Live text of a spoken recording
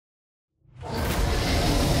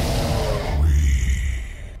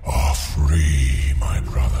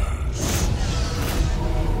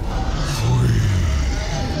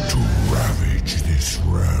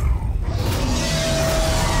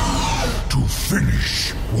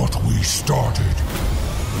finish what we started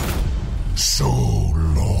so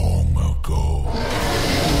long ago.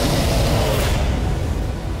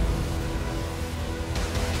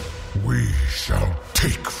 We shall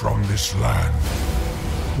take from this land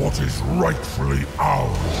what is rightfully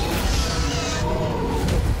ours.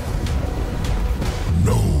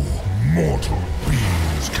 No mortal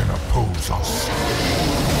beings can oppose us.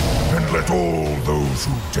 And let all those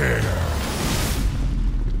who dare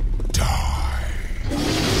die.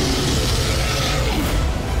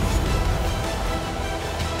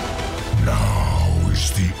 Now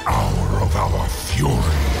is the hour of our fury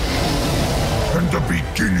and the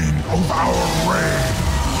beginning of our reign.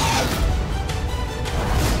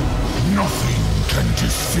 Nothing can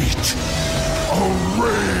defeat a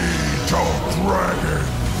rage of dragons.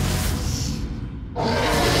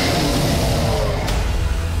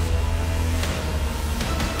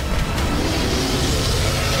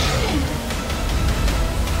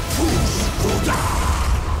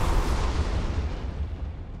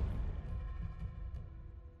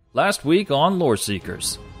 Last week on Lore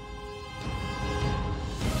Seekers.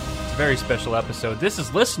 It's a very special episode. This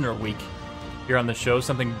is Listener Week here on the show.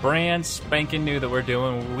 Something brand spanking new that we're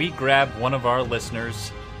doing. We grab one of our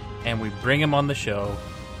listeners and we bring him on the show.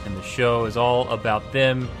 And the show is all about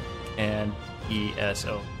them and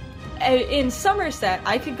ESO. In Somerset,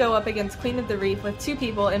 I could go up against Queen of the Reef with 2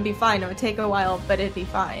 people and be fine. It would take a while, but it'd be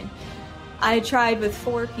fine. I tried with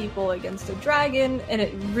 4 people against a dragon, and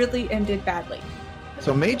it really ended badly.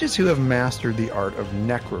 So mages who have mastered the art of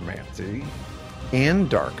necromancy and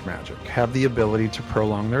dark magic have the ability to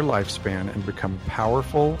prolong their lifespan and become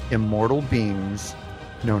powerful, immortal beings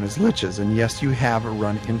known as liches. And yes, you have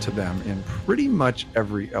run into them in pretty much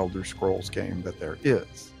every Elder Scrolls game that there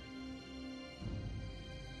is.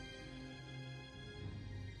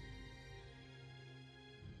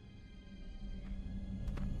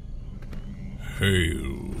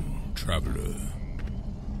 Hail, traveler.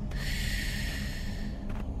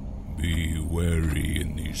 Be wary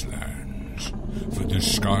in these lands, for the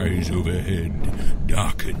skies overhead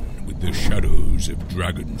darken with the shadows of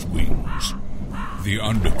dragons' wings. The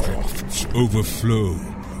undercrofts overflow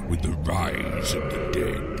with the rise of the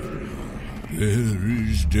dead. There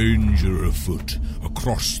is danger afoot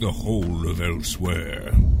across the whole of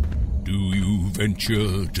Elsewhere. Do you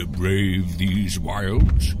venture to brave these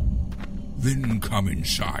wilds? Then come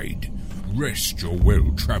inside, rest your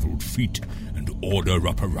well-traveled feet, and order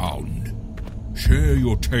up around. Share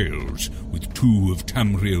your tales with 2 of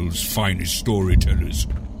Tamriel's finest storytellers.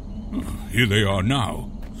 Here they are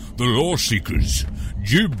now, the Lore Seekers,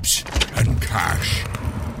 Jibs and Cash.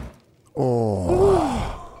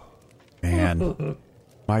 Oh, man.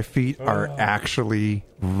 My feet are actually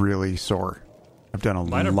really sore. I've done a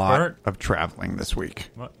lot of traveling this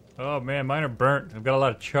week. Oh, man, mine are burnt. I've got a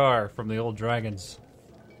lot of char from the old dragons.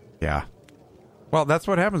 Yeah. Well, that's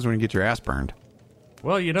what happens when you get your ass burned.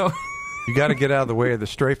 Well, you know... You got to get out of the way of the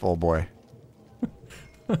strafe, old boy.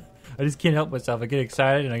 I just can't help myself. I get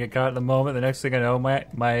excited and I get caught in the moment. The next thing I know, my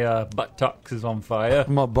buttocks is on fire.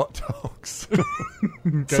 My buttocks.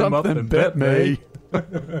 Something bit me.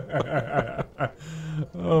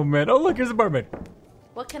 Oh, man. Oh, look, here's a barmaid.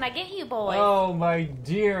 What can I get you, boys? Oh, my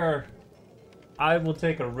dear. I will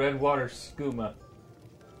take a red water skooma.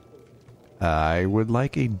 I would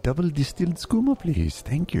like a double distilled skooma, please.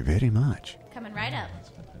 Thank you very much. Coming right up.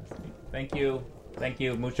 Thank you. Thank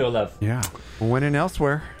you. Mucho love. Yeah. When and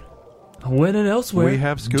elsewhere. When and elsewhere, we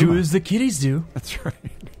have skooma. Do as the kiddies do. That's right.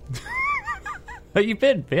 How you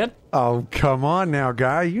been, man? Oh, come on now,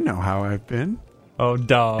 guy. You know how I've been. Oh,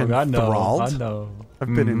 dog. I know. Enthralled. I know.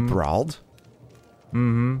 I've been enthralled.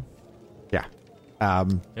 Mm-hmm. Yeah.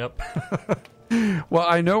 Yep. Well,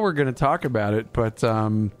 I know we're going to talk about it, but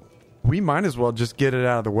we might as well just get it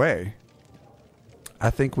out of the way. I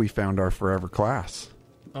think we found our forever class.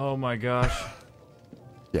 Oh, my gosh.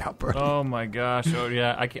 Yeah, buddy. Oh, my gosh. Oh,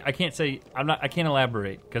 yeah. I can't say... I can't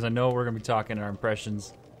elaborate, because I know we're going to be talking our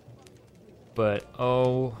impressions. But,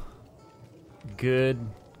 oh, good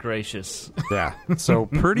gracious. Yeah. So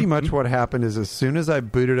pretty much what happened is as soon as I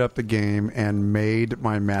booted up the game and made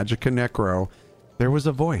my Magicka Necro, there was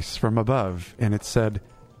a voice from above, and it said,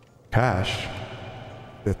 Cash,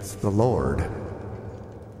 it's the Lord.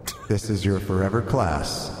 This is your forever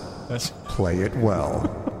class. Play it well.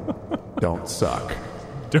 Don't suck.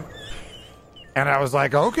 And I was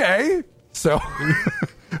like, okay. So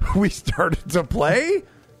we started to play,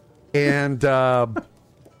 and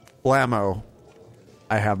blammo,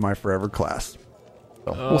 I have my forever class.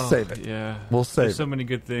 So we'll save it. Yeah. We'll save There's so many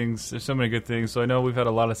good things. There's so many good things. So I know we've had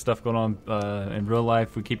a lot of stuff going on in real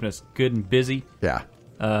life. We're keeping us good and busy. Yeah.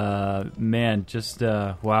 Man, just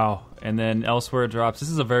wow. And then Elsewhere drops. This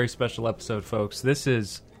is a very special episode, folks. This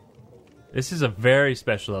is a very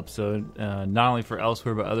special episode, not only for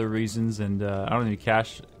Elsewhere but other reasons. And I don't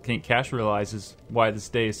think Cash realizes why this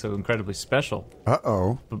day is so incredibly special.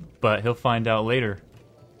 Uh-oh. But he'll find out later.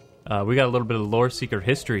 We got a little bit of Lore Seeker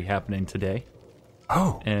history happening today.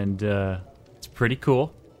 Oh. And it's pretty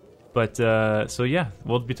cool. But so yeah,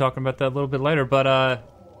 we'll be talking about that a little bit later. But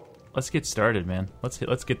let's get started, man.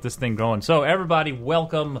 Let's get this thing going. So everybody,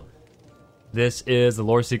 welcome. This is the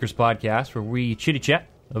Lore Seekers podcast, where we chitty chat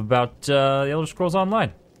about the Elder Scrolls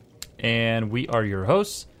Online, and we are your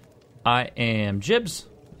hosts. I am Jibs,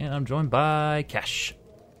 and I'm joined by Cash.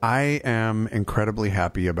 I am incredibly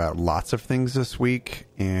happy about lots of things this week,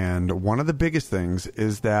 and one of the biggest things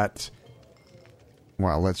is that,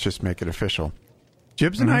 well, let's just make it official.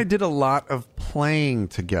 Jibs and I did a lot of playing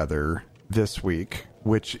together this week,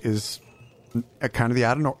 which is kind of the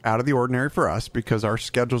out of the ordinary for us because our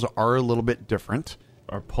schedules are a little bit different.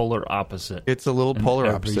 Our polar opposite. It's a little polar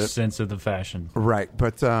in opposite. every sense of the fashion. Right,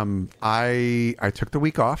 but I took the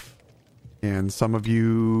week off, and some of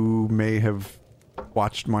you may have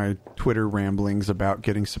watched my Twitter ramblings about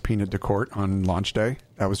getting subpoenaed to court on launch day.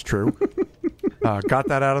 That was true. Got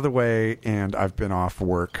that out of the way, and I've been off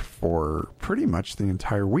work for pretty much the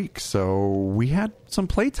entire week. So we had some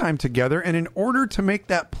playtime together, and in order to make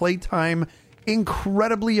that playtime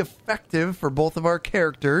incredibly effective for both of our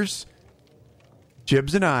characters,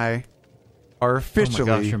 Jibs and I are officially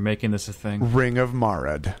Oh my gosh, you're making this a thing. Ring of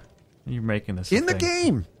Marad. You're making this a In the thing.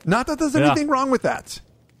 game. Not that there's anything wrong with that.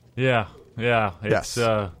 Yeah. It's, Yes.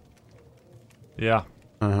 That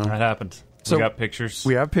happened. So we got pictures.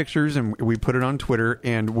 We have pictures, and we put it on Twitter,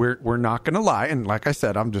 and we're not going to lie. And like I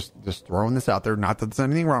said, I'm just throwing this out there. Not that there's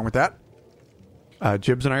anything wrong with that.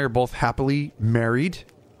 Jibs and I are both happily married,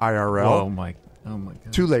 IRL. Oh my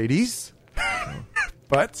God. Two ladies.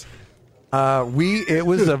 But it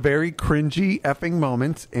was a very cringy effing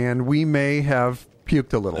moment, and we may have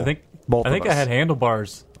puked a little. I think both of I us. had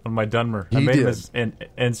handlebars on my Dunmer. I He made did. them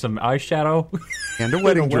and some eyeshadow and a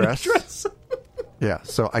wedding and a dress. Yeah,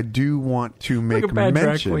 so I do want to make a bad drag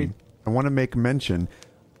mention. queen. I want to make mention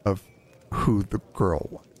of who the girl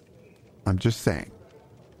was. I'm just saying,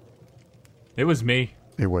 It was me.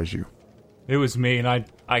 it was you. It was me, and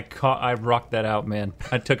I rocked that out, man.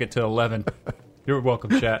 I took it to 11. You're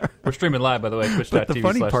welcome, chat. We're streaming live, by the way. Twitch.tv. But the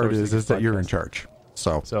funny part is that you're in charge.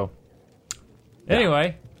 So,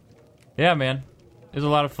 anyway, yeah, man, it was a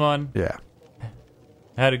lot of fun. Yeah.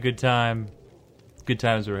 Had a good time. Good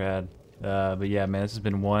times were had. But yeah, man, this has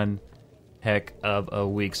been one heck of a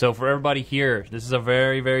week. So for everybody here, this is a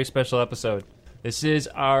very, very special episode. This is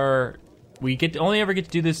we only ever get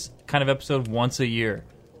to do this kind of episode once a year.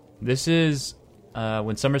 This is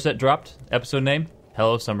when Somerset dropped. Episode name,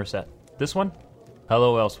 Hello Somerset. This one,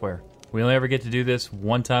 Hello Elsewhere. We only ever get to do this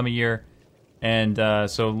one time a year. And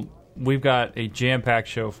so we've got a jam-packed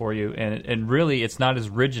show for you. And really, it's not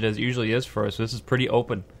as rigid as it usually is for us. So this is pretty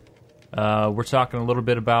open. We're talking a little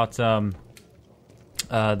bit about the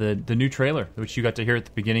new trailer, which you got to hear at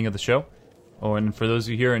the beginning of the show. Oh, and for those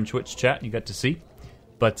of you here in Twitch chat, you got to see.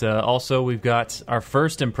 But also, we've got our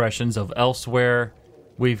first impressions of Elsewhere.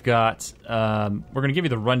 We've got we're going to give you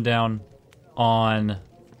the rundown on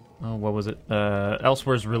what was it?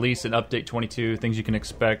 Elsewhere's release and update 22, things you can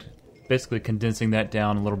expect. Basically, condensing that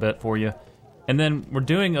down a little bit for you. And then we're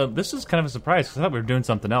doing this is kind of a surprise because I thought we were doing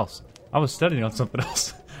something else. I was studying on something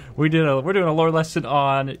else. We're doing a lore lesson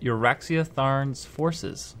on Euraxia Tharn's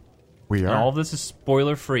forces. We are. And all of this is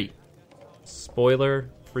spoiler-free.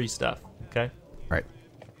 Spoiler-free stuff, okay? Right.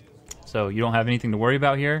 So you don't have anything to worry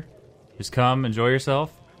about here. Just come, enjoy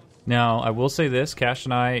yourself. Now, I will say this. Cash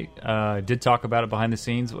and I did talk about it behind the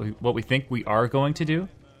scenes, what we think we are going to do.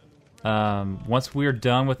 Once we're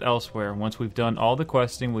done with Elsewhere, once we've done all the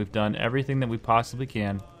questing, we've done everything that we possibly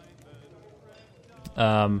can,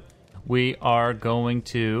 we are going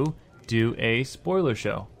to do a spoiler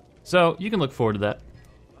show. So you can look forward to that.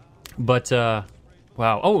 But,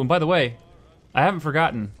 wow. Oh, and by the way, we haven't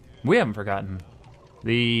forgotten,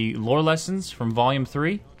 the lore lessons from Volume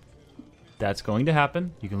 3. That's going to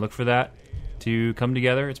happen. You can look for that to come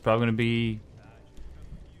together. It's probably going to be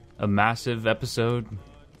a massive episode,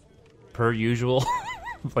 per usual,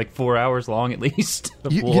 like 4 hours long at least.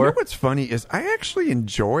 You know what's funny is I actually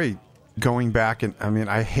enjoy going back, and I mean,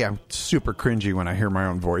 I'm super cringy when I hear my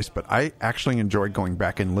own voice, but I actually enjoy going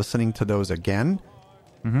back and listening to those again,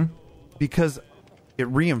 because it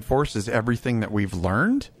reinforces everything that we've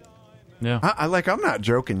learned. Yeah, I'm not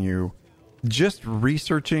joking you. Just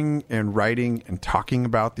researching and writing and talking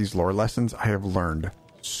about these lore lessons, I have learned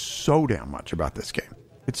so damn much about this game.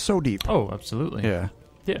 It's so deep. Oh, absolutely. Yeah.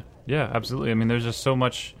 Yeah, absolutely. I mean, there's just so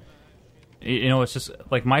much. You know, it's just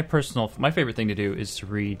like my favorite thing to do is to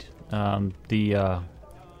read the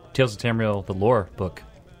Tales of Tamriel, the lore book.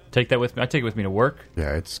 Take that with me. I take it with me to work.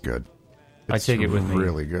 Yeah, it's good. I take it with me.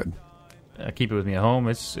 Really good. I keep it with me at home.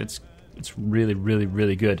 It's really, really,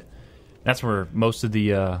 really good. That's where most of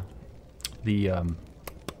the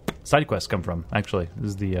side quests come from. Actually,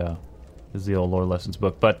 this is the old lore lessons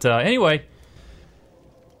book. But anyway,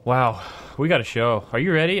 wow, we got a show. Are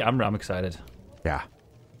you ready? I'm excited. Yeah.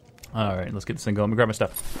 All right, let's get this thing going. Let me grab my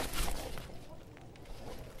stuff.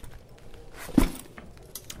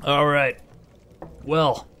 All right.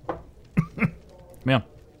 Well, man,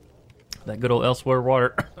 that good old Elsewhere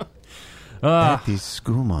water. That is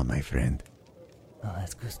skooma, my friend. Oh,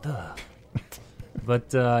 that's good stuff.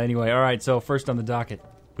 But anyway, all right, so first on the docket,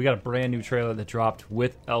 we got a brand new trailer that dropped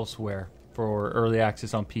with Elsewhere for early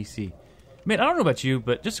access on PC. Man, I don't know about you,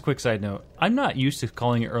 but just a quick side note, I'm not used to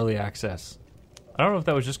calling it early access. I don't know if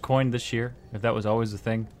that was just coined this year, if that was always the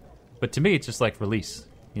thing. But to me, it's just like release,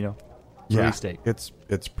 you know? Yeah, release date.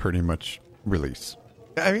 It's pretty much release.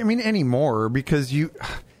 I mean, anymore, because I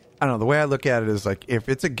don't know, the way I look at it is like, if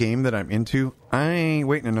it's a game that I'm into, I ain't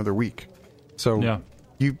waiting another week. So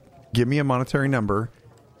you give me a monetary number,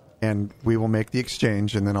 and we will make the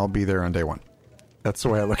exchange, and then I'll be there on day one. That's the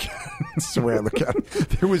way I look at it. That's the way I look at it.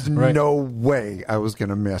 There was no way I was going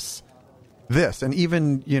to miss this. And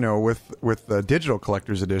even, you know, with the digital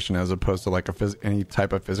collector's edition as opposed to like any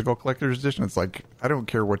type of physical collector's edition, it's like, I don't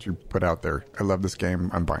care what you put out there. I love this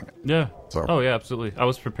game. I'm buying it. Yeah. So. Oh, yeah, absolutely. I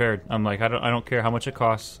was prepared. I'm like, I don't care how much it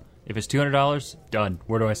costs. If it's $200, done.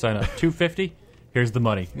 Where do I sign up? $250? Here's the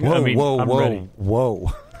money. Whoa, I'm ready.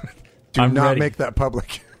 Whoa. Do I'm not ready. make that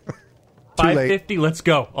public. $550, let's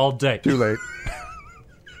go. All day. Too late.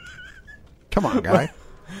 Come on, guy.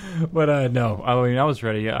 But no, I mean, I was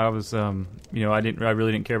ready. I was, you know, I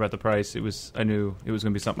really didn't care about the price. I knew it was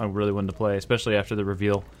going to be something I really wanted to play, especially after the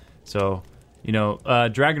reveal. So, you know,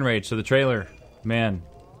 Dragon Rage. So the trailer, man,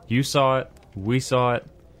 you saw it, we saw it,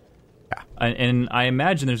 and I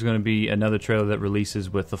imagine there's going to be another trailer that releases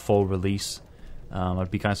with the full release.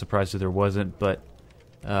 I'd be kind of surprised if there wasn't, but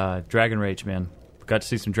Dragon Rage, man, got to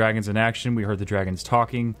see some dragons in action. We heard the dragons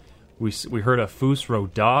talking. We heard a Fus Ro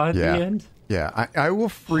Dah at the end. Yeah, I will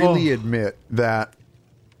freely admit that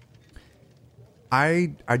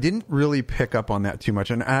I didn't really pick up on that too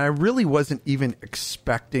much, and I really wasn't even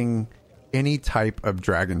expecting any type of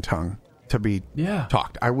dragon tongue to be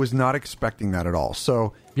talked. I was not expecting that at all.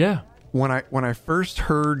 So when I first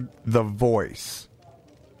heard the voice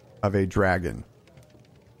of a dragon,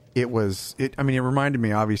 it reminded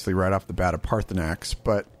me obviously right off the bat of Parthenax,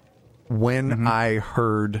 but when I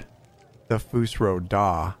heard the Fus Ro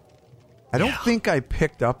Dah, I don't think I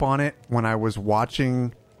picked up on it when I was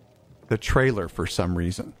watching the trailer for some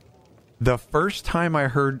reason. The first time I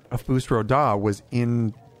heard a Fus Ro Dah was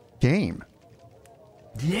in game.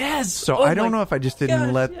 Yes. So I don't know if I just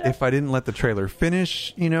didn't if I didn't let the trailer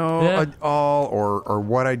finish, you know, all or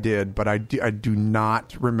what I did, but I do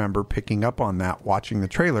not remember picking up on that watching the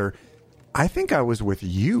trailer. I think I was with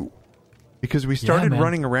you. Because we started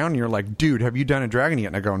running around and you're like, dude, have you done a dragon yet?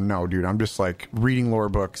 And I go, no, dude, I'm just like reading lore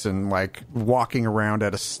books and like walking around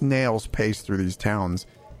at a snail's pace through these towns.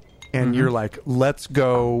 And you're like, let's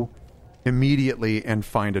go immediately and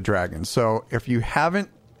find a dragon. So if you haven't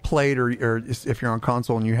played or if you're on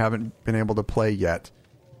console and you haven't been able to play yet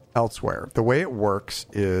Elsewhere, the way it works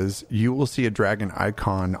is you will see a dragon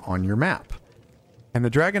icon on your map. And the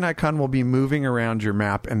dragon icon will be moving around your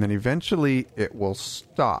map and then eventually it will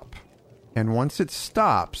stop. And once it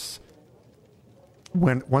stops,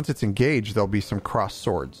 once it's engaged, there'll be some crossed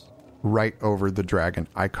swords right over the dragon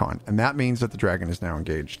icon. And that means that the dragon is now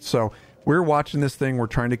engaged. So we're watching this thing. We're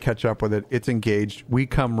trying to catch up with it. It's engaged. We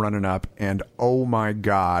come running up. And oh my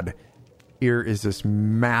God, here is this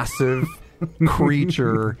massive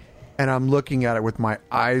creature. And I'm looking at it with my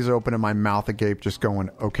eyes open and my mouth agape, just going,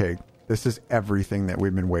 okay, this is everything that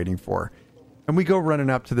we've been waiting for. And we go running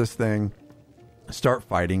up to this thing. Start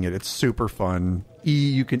fighting it. It's super fun.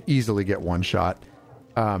 You can easily get one shot.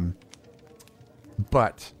 But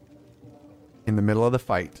in the middle of the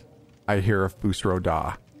fight, I hear a Fus Ro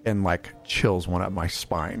Dah and like chills one up my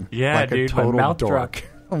spine. Yeah, like dude, a total my mouth dork.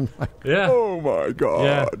 I'm like, Yeah. oh my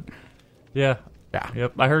God. Yeah. Yeah.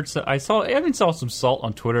 Yep. I even saw some salt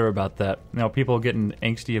on Twitter about that. You know, people getting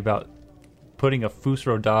angsty about putting a Fus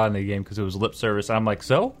Ro Dah in the game because it was lip service. I'm like,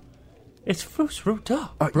 so? It's Fus Ro Dah,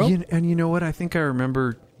 bro. And you know what? I think I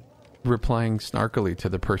remember replying snarkily to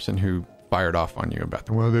the person who fired off on you about,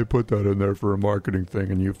 well, they put that in there for a marketing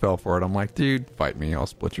thing and you fell for it. I'm like, dude, fight me. I'll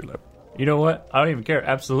split your lip. You know what? I don't even care.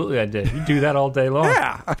 Absolutely, I did. You do that all day long.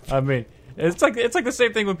 Yeah. I mean, it's like the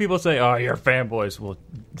same thing when people say, "Oh, you're fanboys." Well,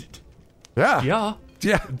 Yeah. yeah.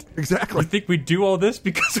 Yeah, You exactly. think we do all this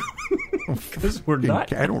because we're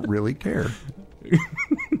not? I don't really care.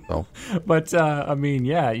 So, But I mean,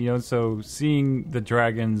 yeah, so seeing the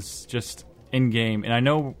dragons just in game, and I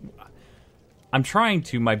know I'm trying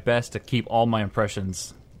my best to keep all my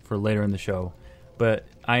impressions for later in the show, but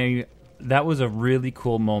that was a really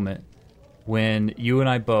cool moment when you and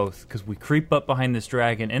I both, because we creep up behind this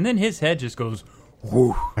dragon, and then his head just goes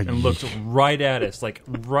whoo and looks right at us, like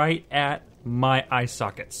right at my eye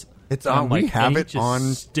sockets. It's And on. I'm We like, have and he it just on.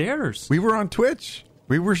 Stares. We were on Twitch.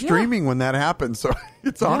 We were streaming when that happened, so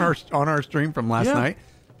it's on our stream from last night.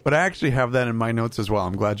 But I actually have that in my notes as well.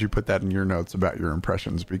 I'm glad you put that in your notes about your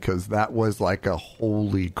impressions, because that was like a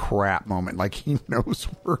holy crap moment. Like, he knows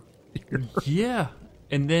we're here. Yeah.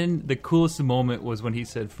 And then the coolest moment was when he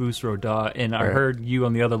said Fusro Da, and I heard you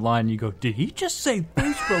on the other line, you go, "Did he just say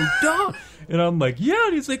Fusro Da?" And I'm like, "Yeah."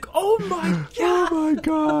 And he's like, "Oh my God. Oh my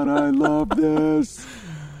God, I love this.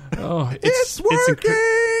 Oh, It's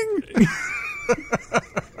working.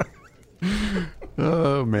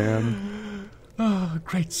 Oh, man. Oh,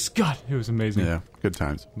 great Scott. It was amazing. Yeah, good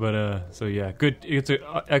times. But, so yeah, good. It's an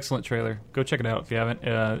excellent trailer. Go check it out if you haven't.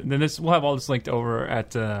 Then we'll have all this linked over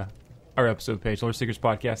at our episode page,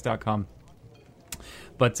 LoreSeekersPodcast.com.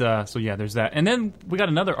 But, so yeah, there's that. And then we got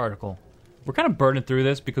another article. We're kind of burning through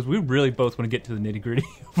this because we really both want to get to the nitty-gritty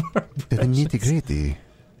of our The nitty-gritty.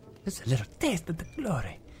 It's a little taste of the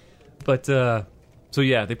glory. But, so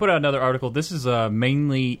yeah, they put out another article. This is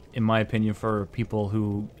mainly, in my opinion, for people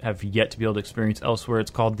who have yet to be able to experience Elsewhere.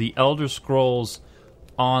 It's called The Elder Scrolls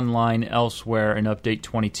Online Elsewhere in Update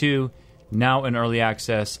 22. Now in early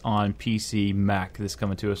access on PC, Mac. This is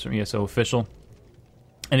coming to us from ESO Official.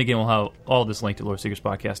 And again, we'll have all this linked at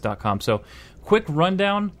LoreSeekersPodcast.com. So, quick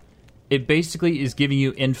rundown. It basically is giving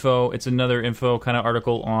you info. It's another info kind of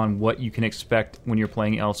article on what you can expect when you're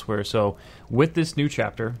playing Elsewhere. So, with this new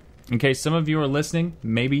chapter, in case some of you are listening,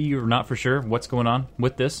 maybe you're not for sure what's going on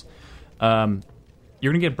with this, you're going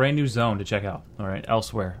to get a brand new zone to check out, all right,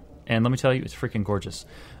 Elsewhere. And let me tell you, it's freaking gorgeous.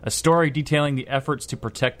 A story detailing the efforts to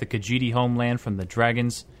protect the Khajiit homeland from the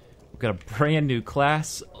dragons. We've got a brand new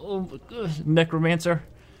class, Necromancer.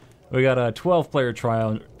 We got a 12-player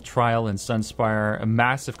trial in Sunspire, a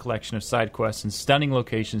massive collection of side quests and stunning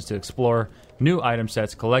locations to explore, new item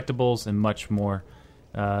sets, collectibles, and much more.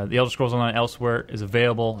 The Elder Scrolls Online Elsewhere is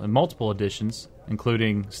available in multiple editions,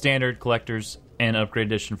 including Standard, Collector's, and Upgrade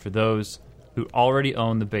Edition for those who already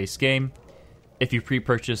own the base game. If you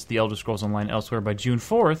pre-purchase The Elder Scrolls Online Elsewhere by June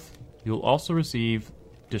 4th, you'll also receive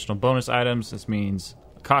additional bonus items. This means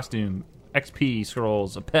a costume, XP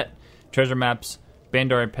scrolls, a pet, treasure maps,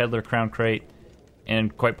 Bandar Peddler crown crate,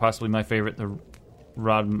 and quite possibly my favorite, the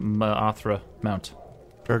Radmathra mount.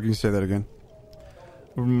 Can you say that again?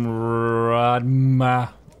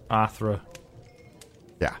 Radmathra.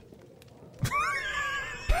 Yeah.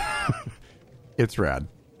 It's rad.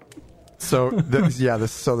 So, the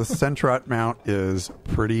Centrat mount is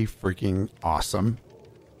pretty freaking awesome.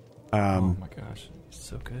 Oh my gosh, it's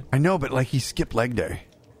so good. I know, but like, he skipped leg day.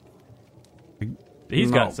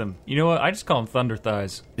 He's got some. You know what? I just call him Thunder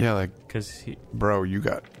Thighs Yeah, like, because bro, you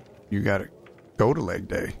got to go to leg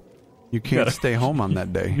day. You can't stay home on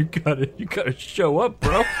that day. you gotta show up,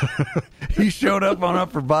 bro. He showed up on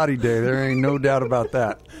Upper Body Day. There ain't no doubt about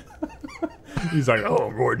that. He's like, "Oh,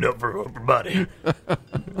 I'm going up for upper body.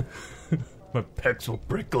 My pecs will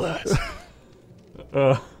break glass."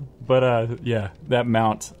 Yeah, that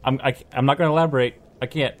mount. I'm not going to elaborate. I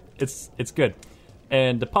can't. It's good.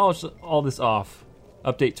 And to polish all this off,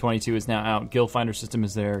 Update 22 is now out. Guild Finder system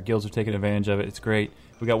is there. Guilds are taking advantage of it. It's great.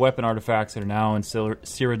 We got weapon artifacts that are now in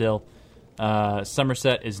Cyrodiil.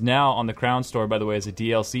 Somerset is now on the Crown Store, by the way, as a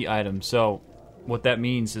DLC item. So what that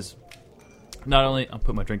means is not only... I'll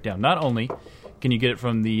put my drink down. Not only can you get it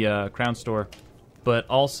from the Crown Store, but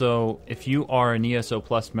also if you are an ESO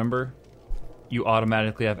Plus member, you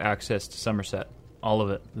automatically have access to Somerset. All of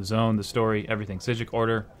it. The zone, the story, everything. Psijic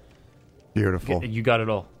Order. Beautiful. You got it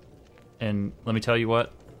all. And let me tell you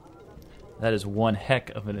what, that is one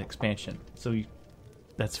heck of an expansion. So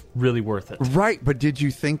that's really worth it. Right, but did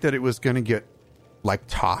you think that it was going to get, like,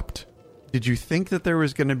 topped? Did you think that there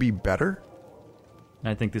was going to be better? And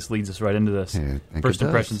I think this leads us right into this. Yeah, I think First it does.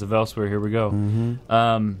 impressions of Elsewhere, here we go.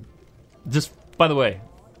 Mm-hmm. Just, by the way,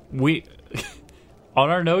 we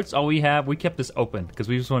on our notes, we kept this open because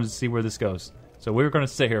we just wanted to see where this goes. So we were going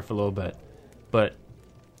to sit here for a little bit. But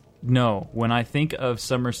no, when I think of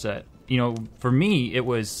Somerset, for me, it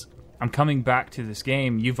was, I'm coming back to this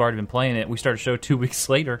game. You've already been playing it. We started a show 2 weeks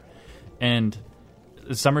later. And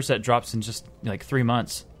Somerset drops in just like 3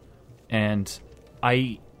 months. And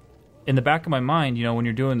in the back of my mind, you know, when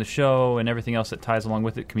you're doing the show and everything else that ties along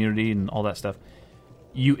with it, community and all that stuff,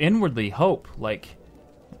 you inwardly hope, like,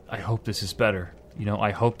 I hope this is better. You know,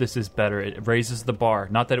 I hope this is better. It raises the bar.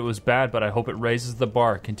 Not that it was bad, but I hope it raises the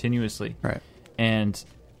bar continuously. Right. And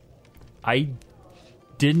I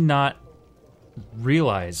did not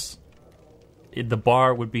realize the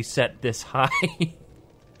bar would be set this high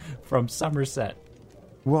from Somerset.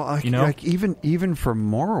 Well, You know? like even for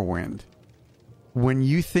Morrowind, when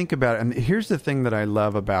you think about it, and here's the thing that I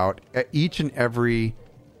love about each and every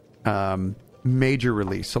major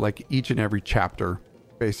release, so like each and every chapter,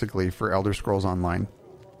 basically, for Elder Scrolls Online,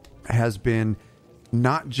 has been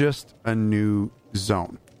not just a new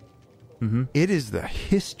zone. Mm-hmm. It is the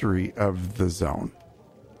history of the zone.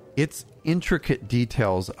 It's intricate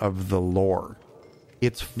details of the lore.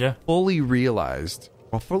 It's fully realized,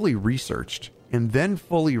 well, fully researched, and then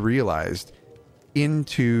fully realized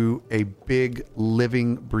into a big,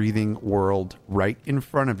 living, breathing world right in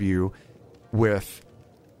front of you, with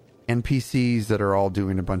NPCs that are all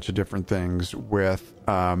doing a bunch of different things, with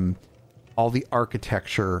all the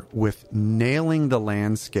architecture, with nailing the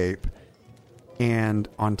landscape. And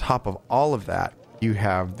on top of all of that, you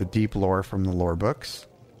have the deep lore from the lore books.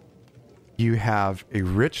 You have a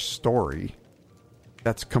rich story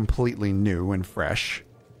that's completely new and fresh.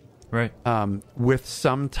 Right. With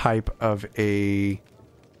some type of a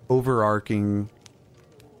overarching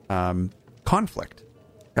conflict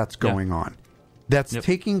that's going on. That's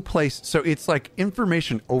taking place. So it's like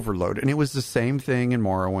information overload. And it was the same thing in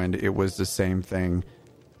Morrowind. It was the same thing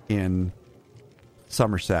in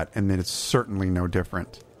Somerset. And then it's certainly no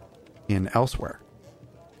different in Elsewhere.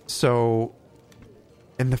 So,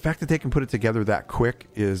 and the fact that they can put it together that quick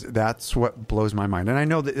that's what blows my mind. And I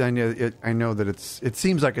know that it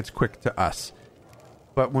seems like it's quick to us.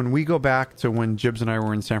 But when we go back to when Jibbs and I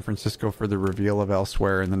were in San Francisco for the reveal of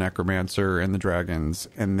Elsewhere and the Necromancer and the dragons,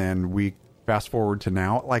 and then we fast forward to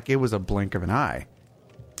now, like, it was a blink of an eye.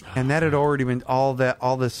 And that had already been, all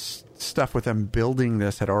this stuff with them building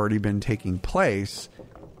this had already been taking place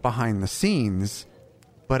behind the scenes.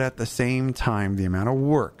 But at the same time, the amount of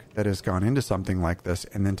work that has gone into something like this,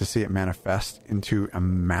 and then to see it manifest into a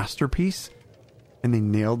masterpiece, and they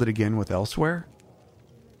nailed it again with Elsewhere,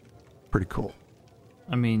 pretty cool.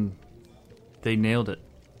 I mean, they nailed it.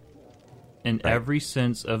 In every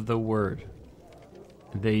sense of the word,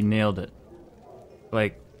 they nailed it.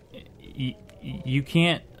 Like, you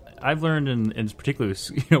can't... I've learned, in particularly,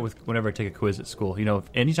 with whenever I take a quiz at school, if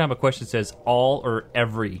anytime a question says all or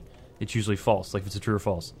every, it's usually false, like if it's a true or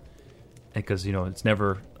false. Because, it's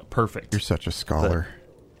never perfect. You're such a scholar.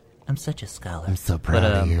 I'm such a scholar. I'm so proud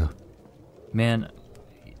of you. Man,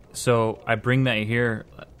 so I bring that here,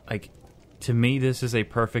 like, to me, this is a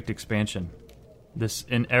perfect expansion. This,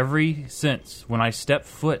 in every sense, when I step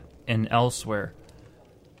foot in Elsewhere...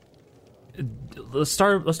 Let's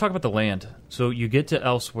talk about the land. So you get to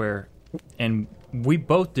Elsewhere, and we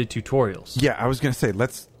both did tutorials. Yeah, I was going to say,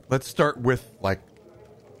 let's start with, like,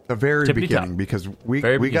 the very beginning, because we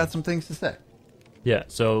got some things to say. Yeah,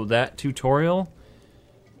 so that tutorial,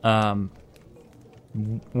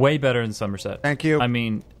 way better than Somerset. Thank you. I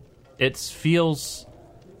mean, it feels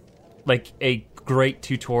like a great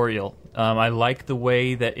tutorial. I like the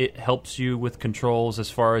way that it helps you with controls,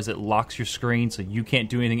 as far as it locks your screen so you can't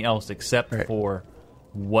do anything else except for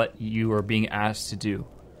what you are being asked to do.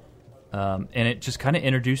 And it just kind of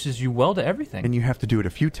introduces you well to everything. And you have to do it a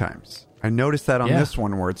few times. I noticed that on this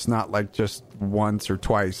one, where it's not like just once or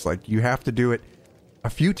twice. Like, you have to do it a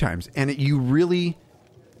few times. And you really...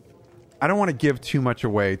 I don't want to give too much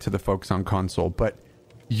away to the folks on console, but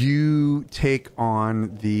you take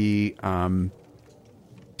on the...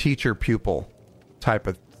 teacher-pupil type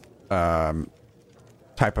of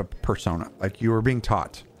persona. Like, you were being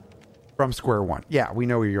taught from square one. Yeah, we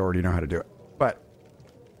know you already know how to do it. But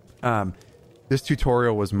this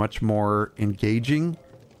tutorial was much more engaging.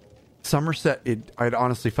 Somerset, I'd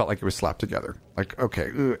honestly felt like it was slapped together. Like, okay,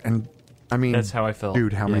 and I mean... That's how I felt.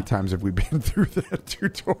 Dude, how many times have we been through that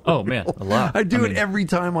tutorial? Oh, man, a lot. I do it every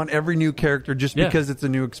time on every new character, just because it's a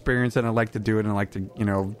new experience, and I like to do it, and I like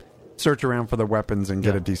to, search around for the weapons and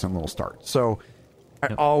get a decent little start. So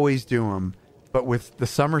I always do them. But with the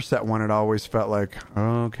Somerset one, it always felt like,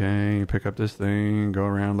 okay, you pick up this thing, go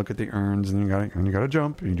around, look at the urns, and you got to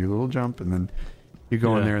jump, and you do a little jump, and then you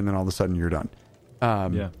go in there, and then all of a sudden you're done.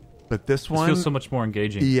 But this one feels so much more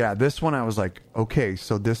engaging. Yeah, this one I was like, okay,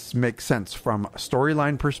 so this makes sense from a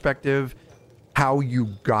storyline perspective. How you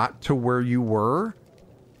got to where you were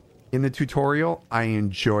in the tutorial, I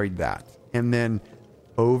enjoyed that. And then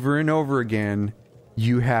over and over again,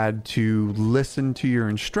 you had to listen to your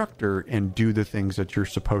instructor and do the things that you're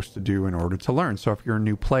supposed to do in order to learn. So if you're a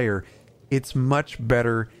new player, it's much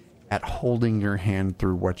better at holding your hand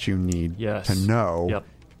through what you need to know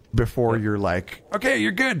before you're like, okay,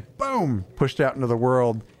 you're good. Boom. Pushed out into the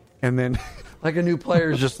world. And then like a new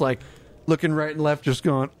player is just like looking right and left, just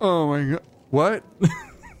going, oh my God, what?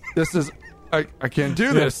 This is, I can't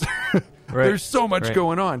do this. There's so much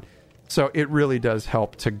going on. So it really does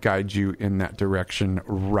help to guide you in that direction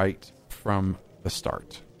right from the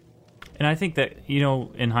start. And I think that, you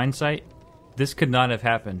know, in hindsight, this could not have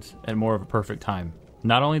happened at more of a perfect time.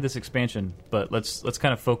 Not only this expansion, but let's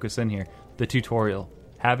kind of focus in here. The tutorial.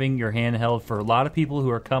 Having your hand held for a lot of people who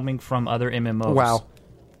are coming from other MMOs. Wow.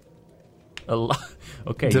 A lot.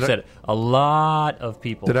 Okay, you said it. A lot of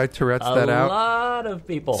people. Did I Tourette's that out? A lot of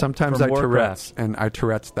people. Sometimes I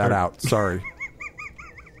Tourette's that out. Sorry.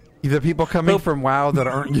 The people coming from WoW that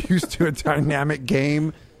aren't used to a dynamic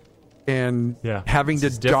game and having to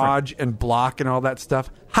dodge and block and all that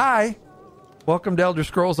stuff. Hi. Welcome to Elder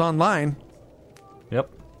Scrolls Online.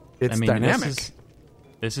 Yep. It's dynamic.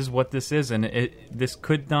 This is what this is, and this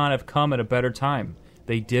could not have come at a better time.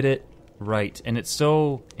 They did it right, and it's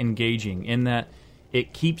so engaging in that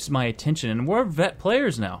it keeps my attention. And we're vet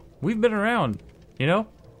players now. We've been around, you know?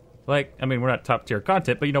 Like, I mean, we're not top-tier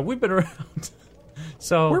content, but, you know, we've been around.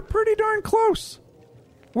 So we're pretty darn close.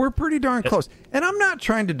 Close. And I'm not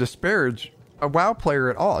trying to disparage a WoW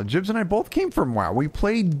player at all. Jibs and I both came from WoW. We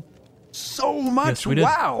played so much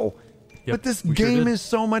WoW. But this game is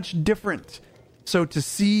so much different. So to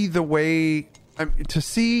see the way... to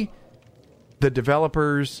see the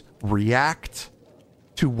developers react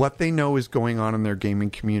to what they know is going on in their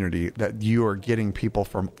gaming community, that you are getting people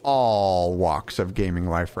from all walks of gaming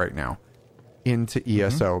life right now into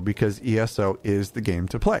ESO, because ESO is the game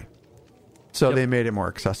to play. So they made it more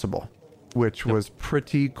accessible, which was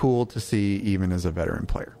pretty cool to see even as a veteran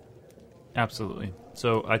player. Absolutely.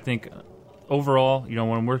 So I think overall, you know,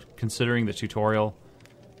 when we're considering the tutorial,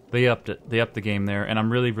 they upped it. They upped the game there, and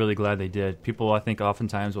I'm really, really glad they did. People, I think,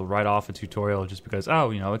 oftentimes will write off a tutorial just because,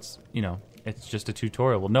 it's just a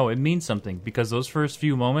tutorial. Well, no, it means something, because those first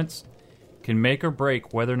few moments can make or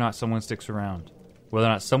break whether or not someone sticks around. Whether or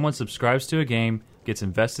not someone subscribes to a game, gets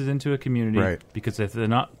invested into a community, because if they're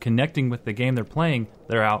not connecting with the game they're playing,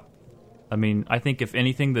 they're out. I mean, I think if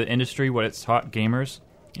anything, the industry, what it's taught gamers,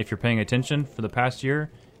 if you're paying attention for the past year,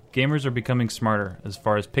 gamers are becoming smarter as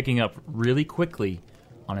far as picking up really quickly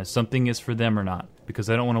on if something is for them or not, because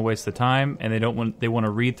they don't want to waste the time, and they want to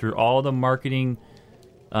read through all the marketing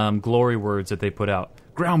glory words that they put out.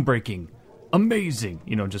 Groundbreaking, amazing,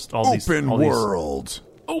 you know, just all these open world.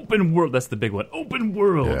 Open world, that's the big one. Open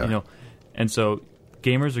world, you know. And so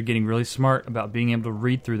gamers are getting really smart about being able to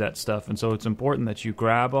read through that stuff. And so it's important that you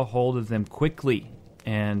grab a hold of them quickly.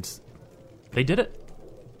 And they did it.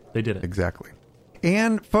 They did it. Exactly.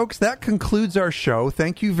 And, folks, that concludes our show.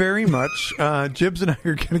 Thank you very much. Jibs and I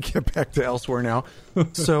are going to get back to elsewhere now.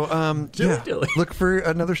 So, look for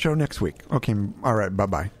another show next week. Okay, all right,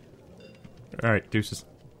 bye-bye. All right, deuces.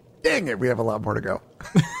 Dang it, we have a lot more to go.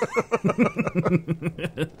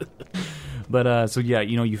 But, so yeah,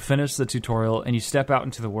 you know, you finish the tutorial and you step out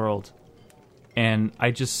into the world. And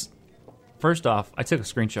first off, I took a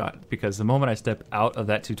screenshot, because the moment I step out of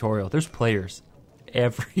that tutorial, there's players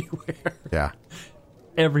everywhere. Yeah.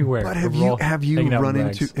 Everywhere. But have you run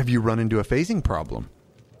into a phasing problem?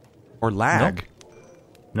 Or lag?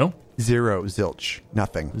 No. Zero, zilch,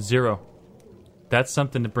 nothing. Zero. That's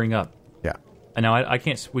something to bring up. Yeah. And now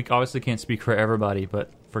we obviously can't speak for everybody,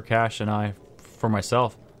 but for Cash and I, for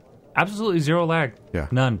myself, absolutely zero lag. Yeah.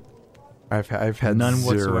 None. I've had none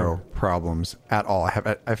zero whatsoever. problems at all.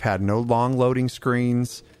 I've had no long loading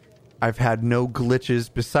screens. I've had no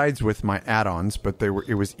glitches besides with my add-ons, but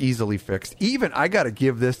it was easily fixed. Even I got to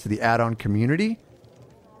give this to the add-on community,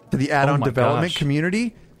 to the add-on development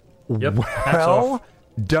community. Yep. Well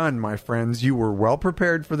done, my friends. You were well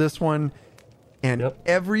prepared for this one. And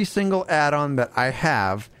every single add-on that I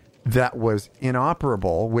have that was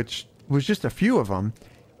inoperable, which was just a few of them,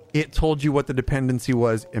 it told you what the dependency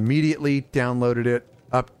was immediately, downloaded it,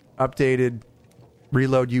 updated,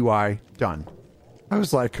 reload UI, done. I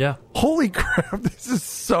was like, holy crap, this is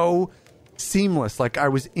so seamless. Like, I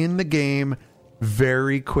was in the game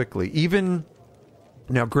very quickly. Even,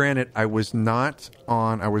 now granted, I was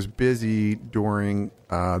busy during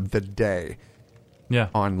the day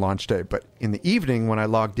on launch day. But in the evening when I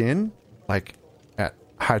logged in, like at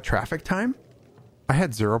high traffic time, I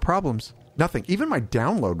had zero problems. Nothing. Even my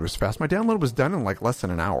download was fast. My download was done in like less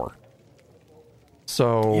than an hour.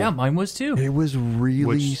 So yeah, mine was too. It was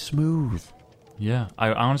really smooth. Yeah,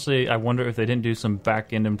 I wonder if they didn't do some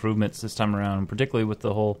back end improvements this time around, particularly with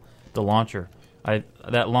the launcher.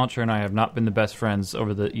 That launcher and I have not been the best friends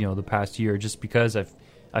over the past year, just because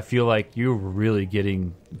I feel like you're really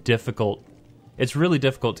getting difficult. It's really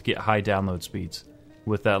difficult to get high download speeds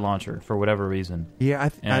with that launcher for whatever reason. Yeah,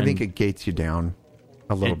 I think it gates you down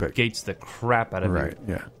a little bit. It gates the crap out of you. Right,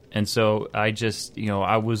 yeah. And so I just,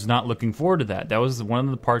 I was not looking forward to that. That was one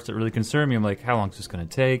of the parts that really concerned me. I'm like, how long is this going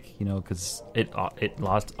to take? Because it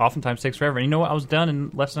oftentimes takes forever. And you know what? I was done in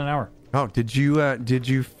less than an hour. Oh, did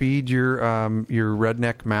you feed your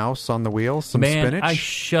redneck mouse on the wheel some Man, spinach? I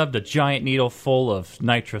shoved a giant needle full of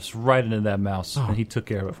nitrous right into that mouse, and he took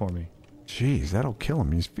care of it for me. Jeez, that'll kill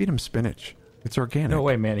him. You feed him spinach. It's organic. No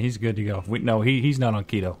way, man. He's good to go. He's not on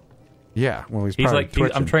keto. Yeah, well, he's He's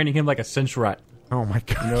probably I'm training him like a cinch rat. Oh my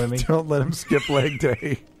god! You know what I mean? Don't let him skip leg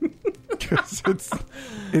day, because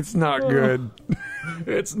it's not good.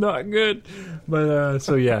 It's not good. But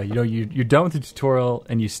so yeah, you're done with the tutorial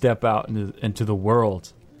and you step out into the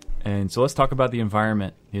world. And so let's talk about the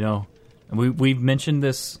environment. And we've mentioned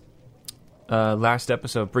this last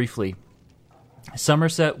episode briefly.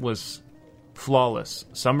 Somerset was flawless.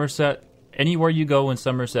 Somerset, anywhere you go in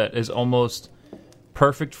Somerset is almost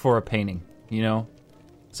perfect for a painting.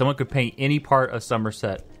 Someone could paint any part of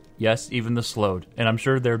Somerset. Yes, even the Sload. And I'm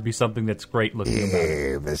sure there'd be something that's great looking about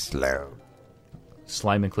it. The Sload.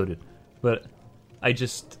 Slime included. But I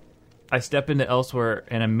step into Elsewhere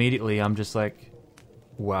and immediately I'm just like,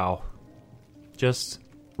 wow. Just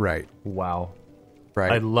Right. wow.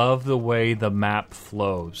 Right. I love the way the map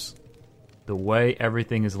flows. The way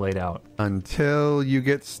everything is laid out. Until you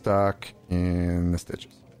get stuck in the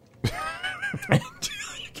stitches.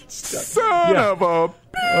 Son of a...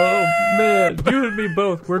 Oh, man. You and me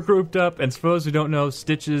both. We're grouped up. And for those who don't know,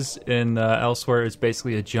 Stitches in Elsewhere is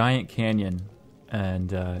basically a giant canyon.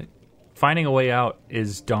 And finding a way out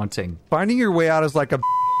is daunting. Finding your way out is like a...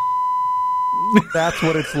 That's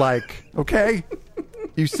what it's like. Okay?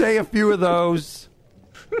 You say a few of those.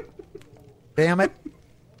 Damn it.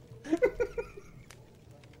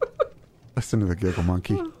 Listen to the giggle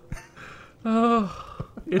monkey. Oh...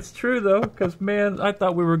 It's true, though, because, man, I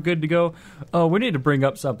thought we were good to go. Oh, we need to bring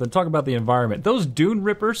up something. Talk about the environment. Those dune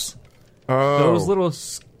rippers, those little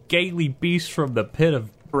scaly beasts from the pit of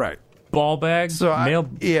Right. ball bag,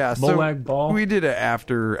 Molag ball. We did an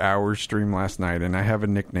after-hours stream last night, and I have a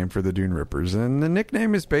nickname for the dune rippers, and the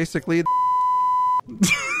nickname is basically...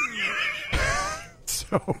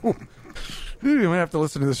 So, you might have to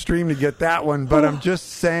listen to the stream to get that one, but I'm just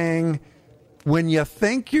saying... When you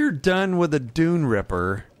think you're done with a dune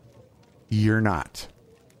ripper, you're not.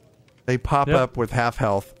 They pop up with half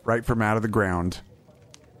health right from out of the ground.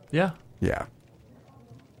 Yeah. Yeah.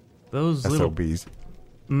 Those SOBs. little...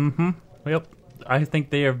 Mm-hmm. Yep. I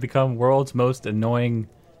think they have become world's most annoying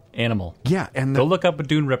animal. Yeah, and go look up a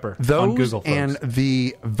dune ripper on Google, folks. And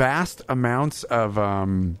the vast amounts of,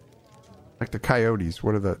 like the coyotes.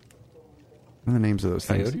 What are the names of those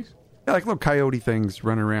things? Coyotes? Yeah, like little coyote things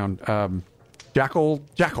running around. Jackals.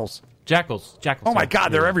 Oh my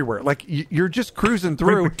God, they're everywhere. Like you're just cruising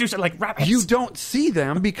through. Reproduce it like rabbits. You don't see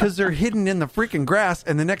them because they're hidden in the freaking grass.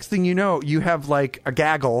 And the next thing you know, you have like a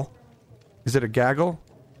gaggle. Is it a gaggle?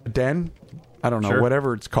 A den? I don't know. Sure.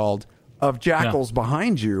 Whatever it's called. Of jackals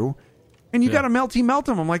behind you. And you got to melt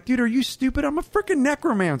them. I'm like, dude, are you stupid? I'm a freaking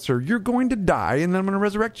necromancer. You're going to die, and then I'm going to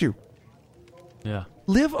resurrect you. Yeah.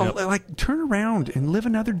 Turn around and live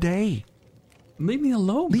another day. Leave me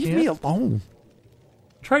alone, Leave me alone.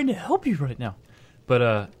 Trying to help you right now.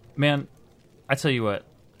 But, man, I tell you what.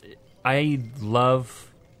 I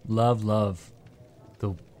love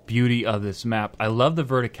the beauty of this map. I love the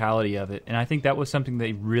verticality of it. And I think that was something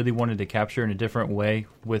they really wanted to capture in a different way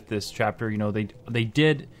with this chapter.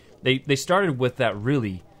 They started with that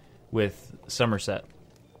really with Somerset.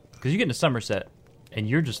 Because you get into Somerset, and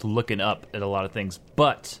you're just looking up at a lot of things.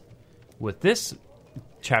 But with this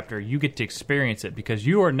chapter, you get to experience it because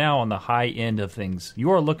you are now on the high end of things.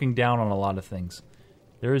 You are looking down on a lot of things.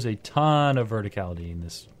 There is a ton of verticality in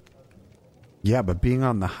this. Yeah, but being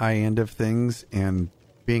on the high end of things and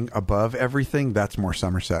being above everything, that's more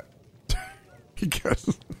Somerset.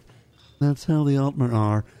 Because that's how the Altmer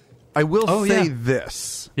are. I will say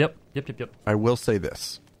this. Yep. I will say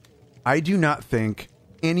this. I do not think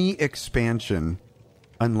any expansion,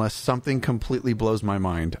 unless something completely blows my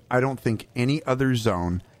mind, I don't think any other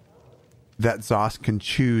zone that ZOS can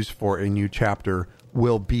choose for a new chapter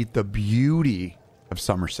will beat the beauty of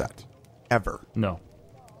Somerset. Ever. No.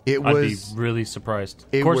 I'd be really surprised.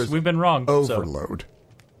 Of course, we've been wrong. Overload.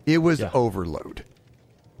 It was overload.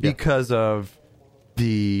 Because of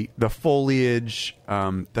the foliage,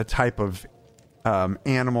 the type of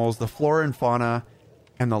animals, the flora and fauna,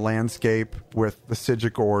 and the landscape with the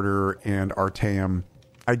Sigic Order and Artaeum.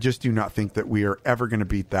 I just do not think that we are ever going to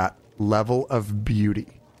beat that level of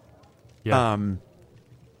beauty. Yeah.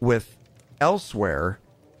 With Elsewhere,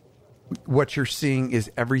 what you're seeing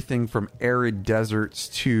is everything from arid deserts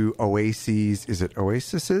to oases. Is it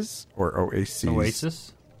oases or oases?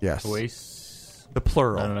 Oasis? Yes. Oasis? The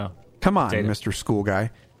plural. I don't know. Come on, Data. Mr. School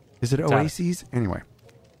Guy. Is it oases? Anyway.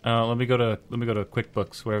 Let me go to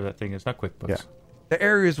QuickBooks, whatever that thing is. Not QuickBooks. Yeah. The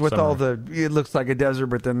areas with all the, it looks like a desert,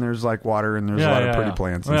 but then there's like water and there's a lot of pretty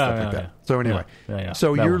plants and stuff like that. So anyway,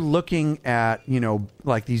 so That you're one. looking at,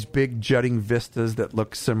 like these big jutting vistas that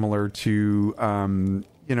look similar to,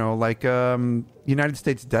 United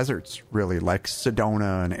States deserts, really, like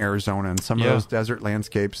Sedona and Arizona and some of those desert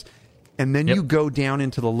landscapes. And then you go down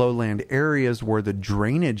into the lowland areas where the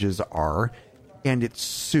drainages are, and it's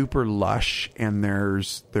super lush, and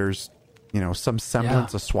there's some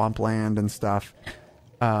semblance of swampland and stuff.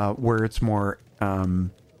 Where it's more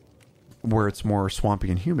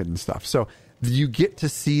swampy and humid and stuff. So you get to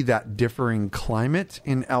see that differing climate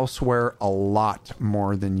in Elsewhere a lot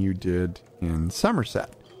more than you did in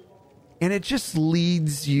Somerset. And it just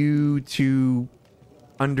leads you to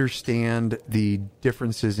understand the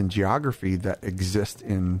differences in geography that exist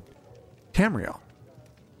in Tamriel.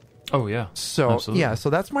 Oh, yeah. So, Absolutely.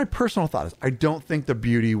 so that's my personal thought. I don't think the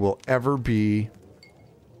beauty will ever be...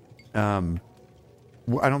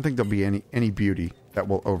 I don't think there'll be any beauty that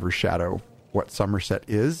will overshadow what Somerset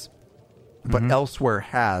is, but Elsewhere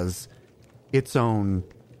has its own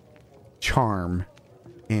charm,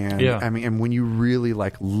 and and when you really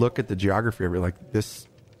look at the geography of it, this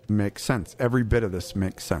makes sense. Every bit of this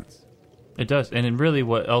makes sense. It does, and then really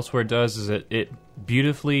what Elsewhere does is it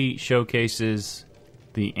beautifully showcases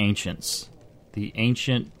the ancients, the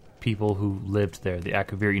ancient people who lived there, the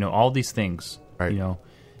Akavir, all these things, right?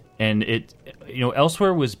 And it,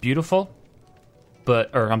 Elsewhere was beautiful,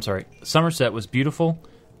 Somerset was beautiful,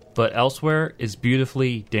 but Elsewhere is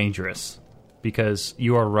beautifully dangerous, because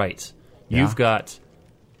you are right. Yeah.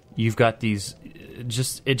 You've got these,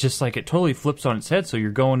 it totally flips on its head. So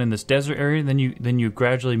you're going in this desert area, then you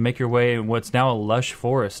gradually make your way in what's now a lush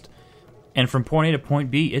forest, and from point A to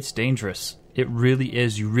point B, it's dangerous. It really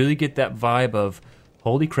is. You really get that vibe of,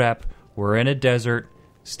 holy crap, we're in a desert.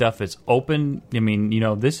 Stuff is open. I mean,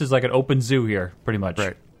 this is like an open zoo here, pretty much.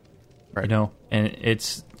 Right. And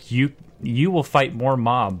it's you will fight more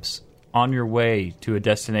mobs on your way to a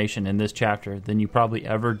destination in this chapter than you probably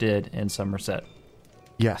ever did in Somerset.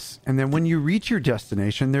 Yes, and then when you reach your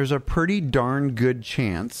destination, there's a pretty darn good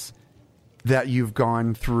chance that you've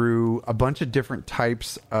gone through a bunch of different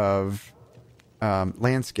types of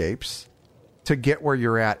landscapes to get where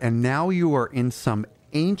you're at, and now you are in some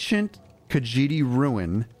ancient Khajiit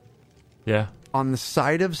ruin. Yeah. On the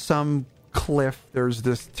side of some cliff, there's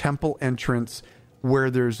this temple entrance where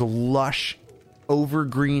there's lush,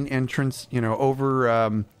 overgreen entrance,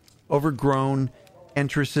 overgrown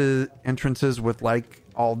entrances with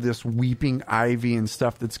all this weeping ivy and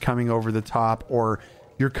stuff that's coming over the top, or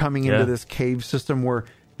you're coming into this cave system where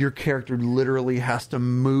your character literally has to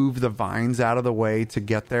move the vines out of the way to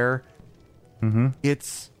get there. Mm-hmm.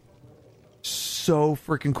 It's so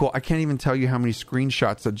freaking cool. I can't even tell you how many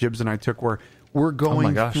screenshots that Jibbs and I took where we're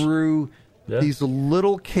going through these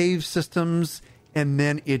little cave systems, and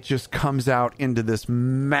then it just comes out into this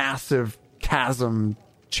massive chasm.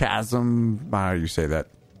 How do you say that?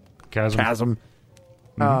 Chasm.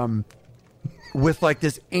 With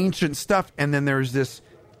this ancient stuff, and then there's this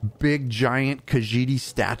big giant Khajiit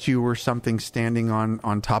statue or something standing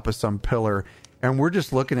on top of some pillar, and we're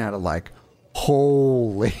just looking at it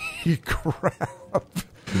holy crap.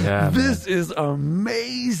 Yeah, this is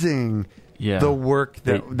amazing. Yeah. The work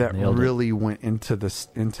that nailed really went into this.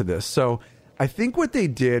 So I think what they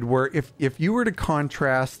did were, if you were to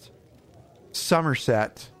contrast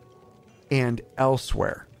Somerset and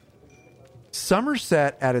Elsewhere,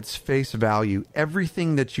 Somerset at its face value,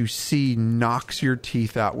 everything that you see knocks your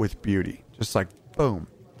teeth out with beauty. Just boom.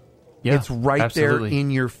 Yeah, it's right absolutely. there in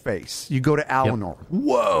your face. You go to Alinor. Yep.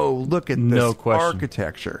 Whoa, look at this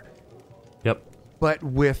architecture. Yep. But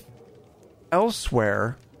with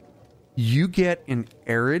Elsewhere, you get an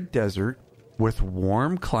arid desert with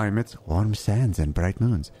warm climates, warm sands, and bright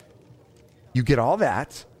moons. You get all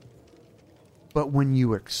that, but when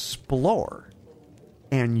you explore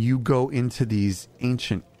and you go into these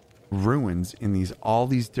ancient ruins in all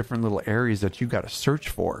these different little areas that you got to search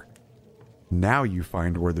for, now you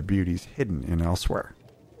find where the beauty's hidden in Elsewhere.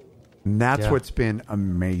 And that's what's been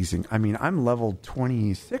amazing. I mean, I'm level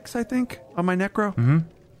 26, I think, on my Necro. Mm-hmm.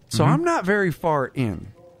 So I'm not very far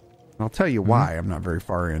in. I'll tell you why. I'm not very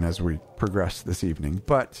far in as we progress this evening,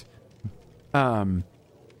 but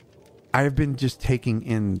I've been just taking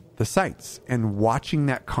in the sights and watching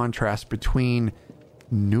that contrast between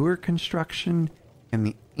newer construction and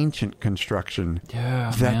the ancient construction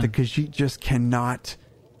that man. the Khajiit just cannot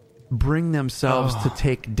bring themselves to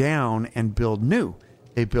take down and build new.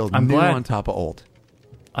 They build I'm new glad. on top of old.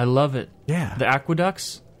 I love it. Yeah. The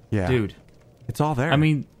aqueducts, Yeah. dude. It's all there. I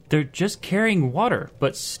mean, they're just carrying water,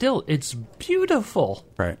 but still, it's beautiful.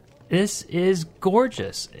 right. This is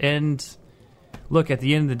gorgeous. And look, at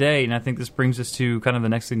the end of the day, and I think this brings us to kind of the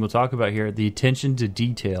next thing we'll talk about here, the attention to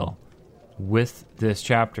detail with this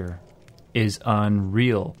chapter is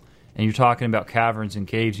unreal. And you're talking about caverns and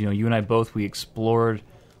caves. You know, you and I both, we explored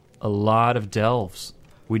a lot of delves.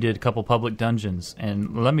 We did a couple public dungeons.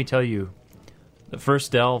 And let me tell you, the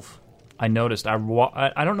first delve, I noticed, I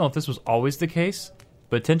don't know if this was always the case,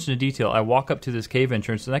 but attention to detail, I walk up to this cave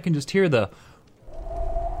entrance and I can just hear the,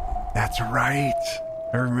 That's right.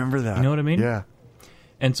 I remember that. You know what I mean? Yeah.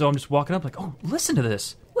 and so I'm just walking up like, oh, listen to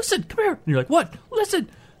this. Listen, come here. And you're like, what? Listen.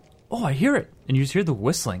 Oh, I hear it. And you just hear the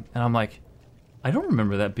whistling. And I'm like, I don't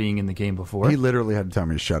remember that being in the game before. He literally had to tell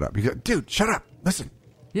me to shut up. He go, dude, shut up. Listen.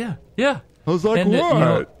 Yeah, yeah. I was like, And, what? you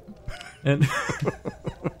know, and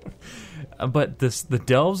but the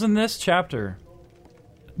delves in this chapter,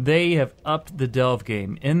 they have upped the delve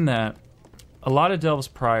game in that a lot of delves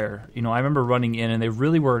prior, you know, I remember running in and they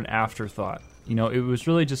really were an afterthought. You know, it was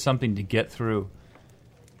really just something to get through.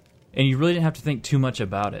 And you really didn't have to think too much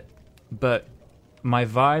about it. But my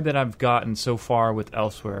vibe that I've gotten so far with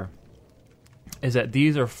Elsewhere is that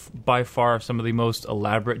these are by far some of the most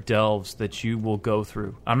elaborate delves that you will go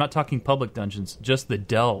through. I'm not talking public dungeons, just the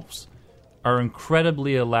delves are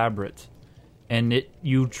incredibly elaborate. And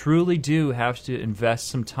you truly do have to invest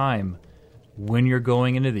some time when you're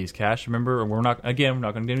going into these. Cash, remember, we're not going to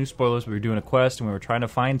get any spoilers. We were doing a quest and we were trying to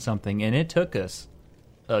find something, and it took us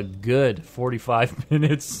a good 45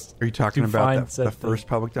 minutes. Are you talking to about find the something. first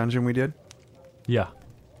public dungeon we did? Yeah.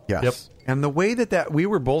 Yes. Yep. And the way that we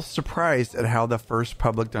were both surprised at how the first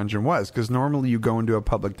public dungeon was, because normally you go into a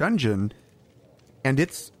public dungeon and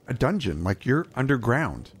it's a dungeon, like you're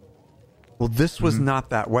underground. Well, this was not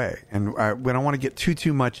that way. And we don't want to get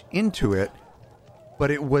too much into it, but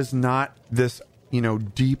it was not this,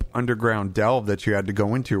 deep underground delve that you had to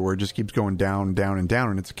go into where it just keeps going down, down, and down,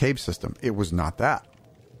 and it's a cave system. It was not that.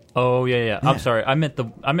 Oh yeah. I'm sorry. I meant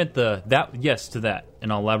that. Yes, to that,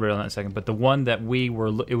 and I'll elaborate on that in a second. But the one that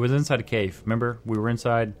it was inside a cave. Remember, we were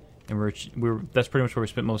inside, and we were. That's pretty much where we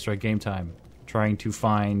spent most of our game time, trying to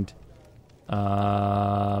find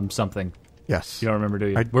something. Yes. You don't remember, do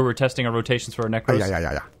you? Where we're testing our rotations for our necros. Yeah.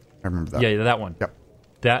 I remember that. Yeah, that one. Yep.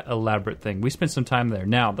 That elaborate thing. We spent some time there.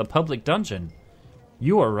 Now, the public dungeon.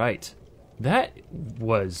 You are right. That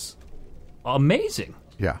was amazing.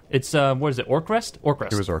 Yeah. It's what is it? Orcrest?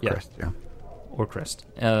 Orcrest. It was Orcrest, yeah.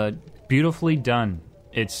 Orcrest. Beautifully done.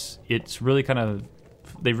 It's really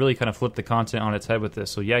they really kind of flipped the content on its head with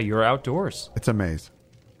this. So yeah, you're outdoors. It's a maze.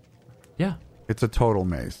 Yeah. It's a total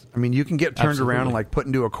maze. I mean, you can get turned around and put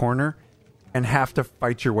into a corner and have to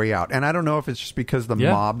fight your way out. And I don't know if it's just because the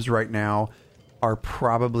mobs right now are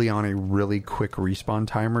probably on a really quick respawn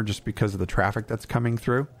timer just because of the traffic that's coming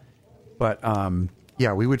through. But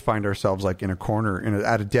yeah, we would find ourselves like in a corner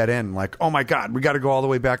at a dead end, like, oh my God, we got to go all the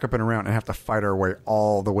way back up and around and have to fight our way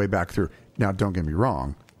all the way back through. Now, don't get me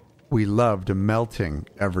wrong. We loved melting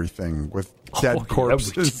everything with dead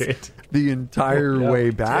corpses the entire way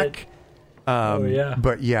back.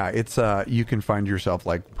 But yeah, it's you can find yourself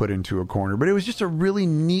like put into a corner. But it was just a really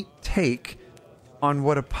neat take on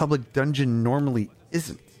what a public dungeon normally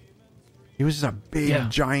isn't. It was just a big,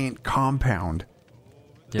 giant compound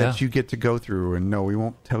that you get to go through. And no, we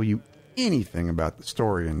won't tell you anything about the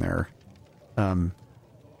story in there. You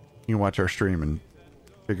can watch our stream and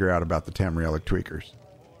figure out about the Tamrielic tweakers.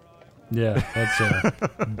 Yeah,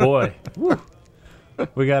 that's boy. Woo.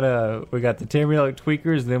 We got the Tamrielic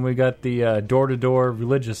tweakers, then we got the door-to-door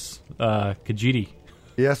religious Khajiit.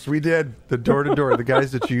 Yes, we did. The door-to-door, the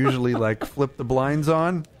guys that you usually like flip the blinds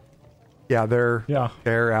on. Yeah, they're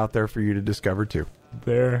out there for you to discover too.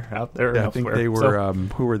 They're out there. Yeah, I think they were.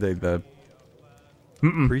 Who were they? The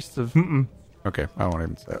priests of. Okay, I won't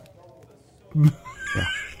even say it. Yeah,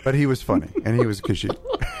 but he was funny, and he was Khajiit.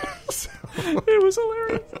 It was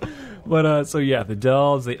hilarious. But so yeah, the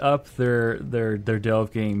delves, they up their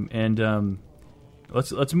delve game, and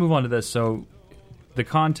let's move on to this. So the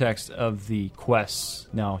context of the quests.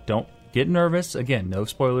 Now, don't get nervous. Again, no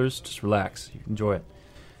spoilers. Just relax. You enjoy it.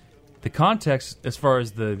 The context, as far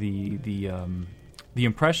as the the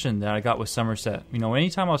impression that I got with Somerset. You know,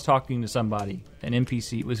 anytime I was talking to somebody, an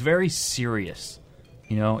NPC, it was very serious.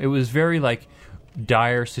 You know, it was very like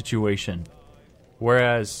dire situation.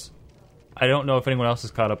 Whereas, I don't know if anyone else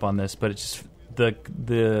is caught up on this, but it's just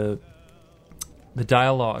the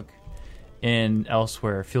dialogue in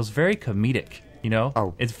Elsewhere feels very comedic. You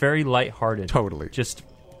know, it's very lighthearted, Totally. just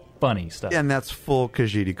funny stuff. And that's full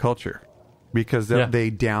Khajiit culture, because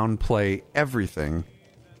they downplay everything,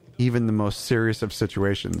 even the most serious of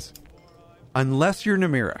situations. Unless you're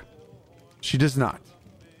Namira. She does not.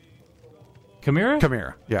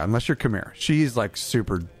 Chimera? Yeah, unless you're Chimera. She's like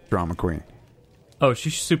super drama queen. Oh,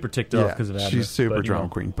 she's super ticked off because of Adna. She's super but, drama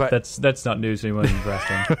queen. But that's not news to anyone in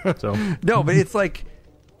Braston. So no, but it's like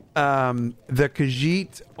the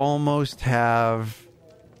Khajiit almost have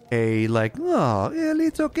a like, oh, well,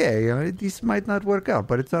 it's okay. This might not work out,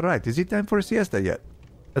 but it's all right. Is it time for a siesta yet?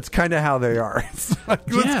 That's kind of how they are. It's like,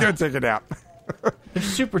 let's go take a nap. They're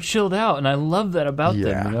super chilled out, and I love that about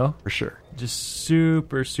them, you know? For sure. Just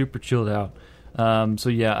super, super chilled out. So,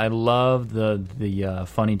 yeah, I love the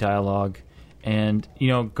funny dialogue. And, you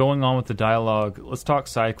know, going on with the dialogue, let's talk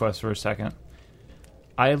side quests for a second.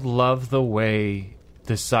 I love the way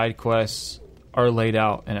the side quests are laid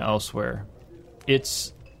out and Elsewhere.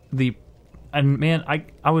 It's and man,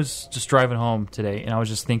 I was just driving home today, and I was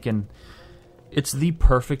just thinking, it's the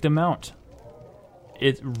perfect amount.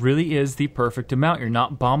 It really is the perfect amount. You're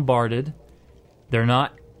not bombarded. They're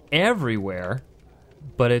not everywhere.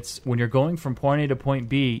 But it's when you're going from point A to point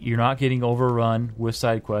B, you're not getting overrun with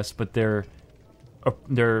side quests, but they're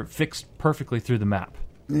fixed perfectly through the map.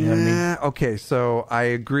 You know what I mean? Okay, so I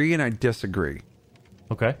agree and I disagree.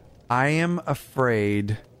 Okay. I am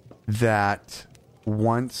afraid that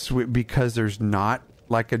because there's not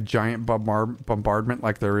like a giant bombardment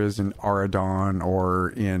like there is in Aradon or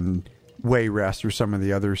in Wayrest or some of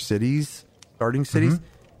the other starting cities,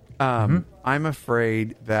 I'm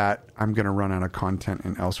afraid that I'm going to run out of content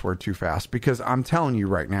in Elsewhere too fast, because I'm telling you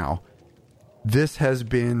right now, this has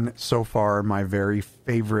been so far my very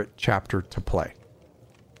favorite chapter to play.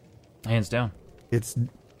 Hands down. It's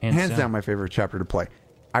hands down my favorite chapter to play.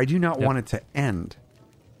 I do not want it to end,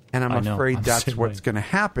 and I'm afraid that's what's going to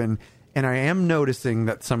happen. And I am noticing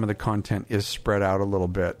that some of the content is spread out a little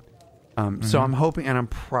bit. So I'm hoping, and I'm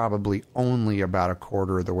probably only about a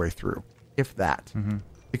quarter of the way through, if that.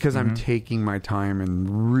 Because I'm taking my time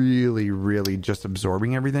and really, really just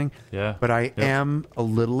absorbing everything. Yeah. But I am a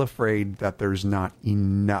little afraid that there's not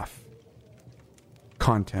enough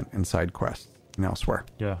content and side quests and Elsewhere.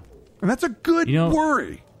 Yeah. And that's a good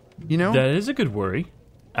worry. You know? That is a good worry.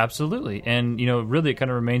 Absolutely. And, you know, really it kind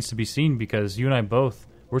of remains to be seen, because you and I both,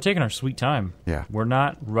 we're taking our sweet time. Yeah. We're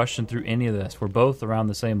not rushing through any of this. We're both around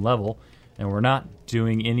the same level, and we're not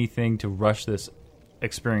doing anything to rush this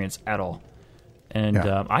experience at all. And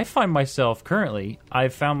I find myself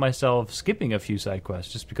I've found myself skipping a few side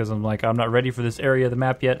quests just because I'm like, I'm not ready for this area of the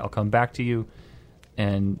map yet. I'll come back to you.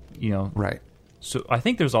 And, you know. Right. So I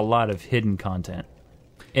think there's a lot of hidden content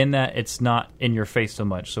in that it's not in your face so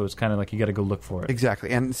much. So it's kind of like you got to go look for it. Exactly.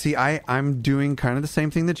 And see, I'm doing kind of the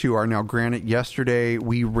same thing that you are. Now, granted, yesterday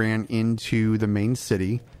we ran into the main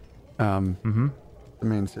city. The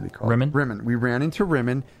main city called Rimmen. We ran into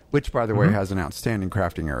Rimmen, which, by the way, has an outstanding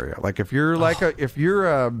crafting area. Like if you're if you're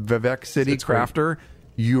a Vivek City crafter,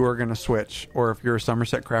 you are going to switch. Or if you're a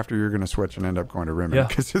Somerset crafter, you're going to switch and end up going to Rimmen,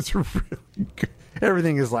 because it's really good.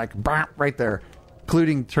 Everything is like right there,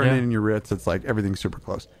 including turning in your writs. It's like everything's super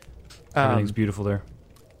close. Everything's beautiful there.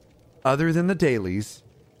 Other than the dailies,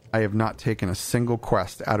 I have not taken a single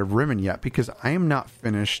quest out of Rimmen yet, because I am not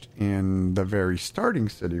finished in the very starting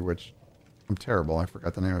city, which I'm terrible. I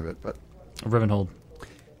forgot the name of it, but Rivenhold.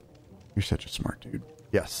 You're such a smart dude.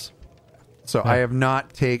 Yes. So I've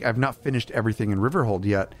not finished everything in Riverhold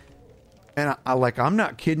yet, and I'm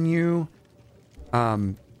not kidding you,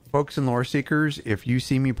 folks and lore seekers. If you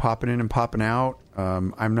see me popping in and popping out,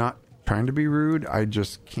 I'm not trying to be rude. I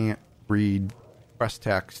just can't read quest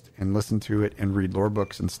text and listen to it and read lore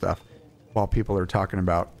books and stuff while people are talking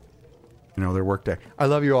about, their workday. I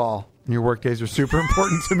love you all, and your work days are super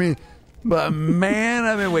important to me. But man,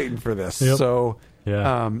 I've been waiting for this. Yep. So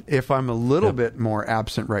if I'm a little bit more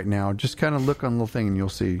absent right now, just kind of look on the little thing and you'll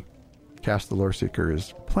see Cast the Lore Seeker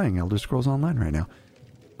is playing Elder Scrolls Online right now.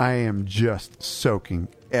 I am just soaking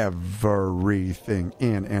everything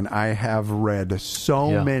in, and I have read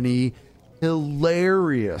so many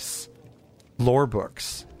hilarious lore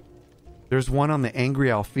books. There's one on the Angry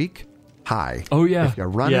Alfiq. Hi. Oh, yeah. If you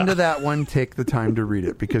run into that one, take the time to read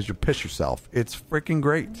it, because you'll piss yourself. It's freaking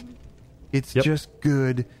great. It's just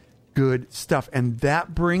good stuff. And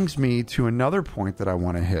that brings me to another point that I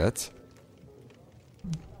want to hit.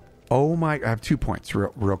 Oh my! I have 2 points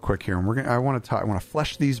real quick here, and I want to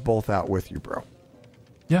flesh these both out with you, bro.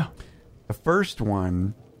 Yeah. The first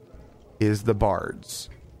one is the bards.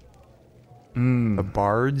 The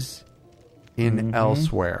bards in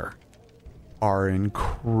Elsewhere are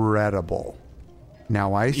incredible.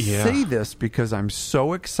 Now, I say this because I'm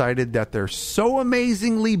so excited that they're so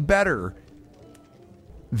amazingly better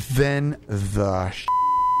than the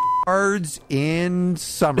bards in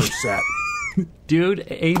Somerset. Dude,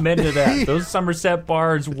 amen to that. Those Somerset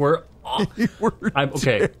bards were...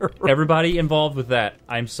 okay, everybody involved with that,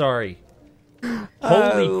 I'm sorry.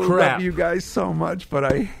 Holy crap. I love you guys so much, but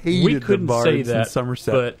I hated We couldn't the bards say that, in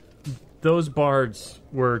Somerset. but those bards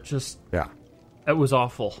were just... Yeah. It was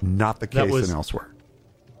awful. Not the case in Elsewhere.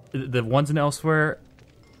 The ones in Elsewhere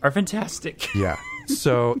are fantastic. Yeah.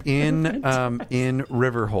 So in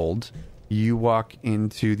Riverhold, you walk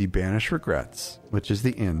into the Banished Regrets, which is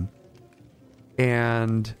the inn,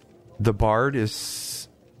 and the bard is...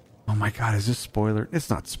 Oh my God, is this spoiler? It's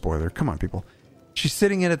not spoiler. Come on, people. She's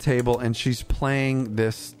sitting at a table and she's playing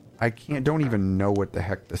this... don't even know what the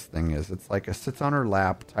heck this thing is. It's like a sits on her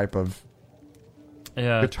lap type of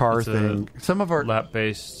guitar thing. Some of our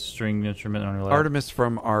lap-based string instrument on her lap. Artemis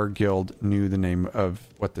from our guild knew the name of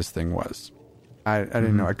what this thing was. I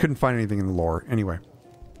didn't know. I couldn't find anything in the lore. Anyway,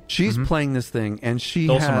 she's playing this thing, and she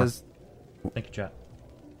has... Thank you, chat.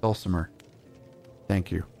 Dulcimer.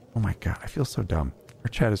 Thank you. Oh my God, I feel so dumb. Our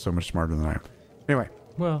chat is so much smarter than I am. Anyway.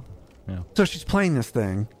 Well, yeah. So she's playing this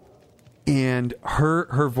thing, and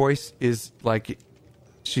her voice is like...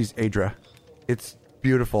 She's Adra. It's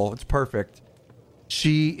beautiful. It's perfect.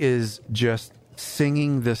 She is just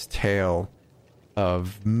singing this tale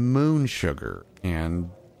of moon sugar and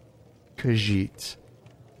Khajiit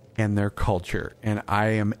and their culture, and I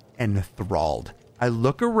am enthralled. I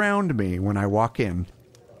look around me when I walk in.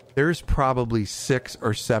 There's probably 6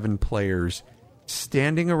 or 7 players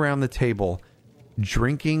standing around the table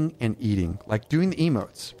drinking and eating, like doing the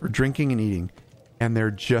emotes for drinking and eating, and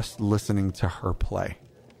they're just listening to her play.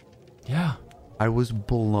 Yeah. I was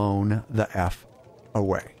blown the F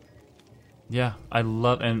away. Yeah, I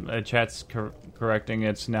love... And chat's correcting,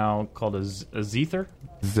 it's now called a zither?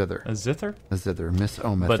 Zither. A zither? A zither. Miss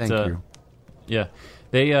Oma, but, thank you. Yeah.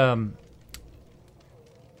 They,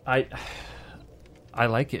 I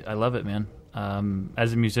like it. I love it, man.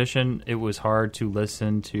 As a musician, it was hard to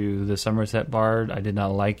listen to the Somerset Bard. I did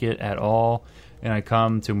not like it at all. And I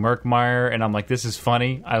come to Murkmire, and I'm like, this is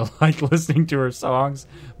funny. I like listening to her songs.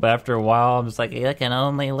 But after a while, I'm just like, you can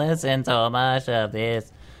only listen so much of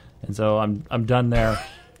this. And so I'm done there.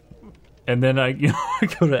 And then I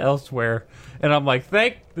go to Elsewhere, and I'm like,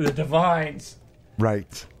 thank the divines.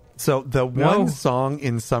 Right. So the one song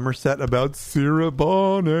in Somerset about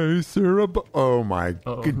Sirabane, oh my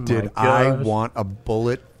God, I want a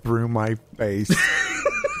bullet through my face.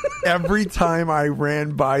 Every time I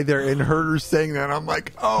ran by there and heard her sing that, I'm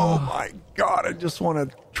like, oh my God, I just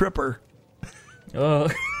want to trip her. I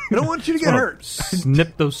don't want you to get hurt.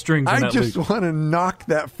 Snip those strings. I just want to knock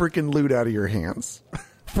that freaking lute out of your hands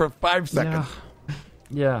for 5 seconds.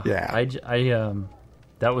 Yeah. I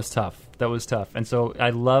that was tough. That was tough. And so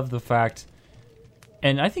I love the fact,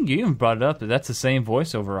 and I think you even brought it up, that that's the same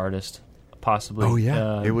voiceover artist, possibly. Oh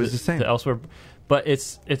yeah, it was the same. The Elsewhere, but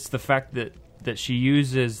it's the fact that she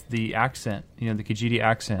uses the accent, the Khajiit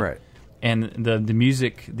accent, right? And the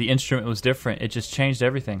music, the instrument was different. It just changed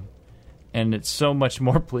everything, and it's so much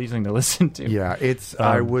more pleasing to listen to. Yeah, it's.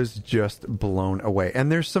 I was just blown away.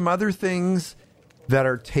 And there's some other things that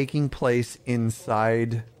are taking place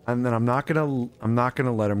inside, and then I'm not gonna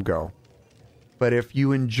let them go. But if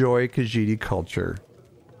you enjoy Khajiit culture,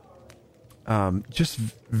 just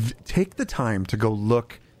take the time to go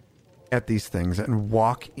look at these things and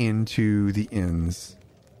walk into the inns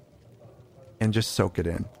and just soak it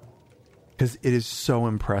in, because it is so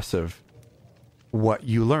impressive what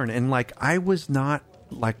you learn. And like, I was not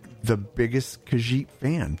like the biggest Khajiit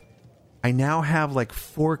fan. I now have like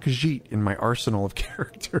 4 Khajiit in my arsenal of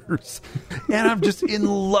characters, and I'm just in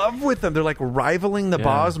love with them. They're like rivaling the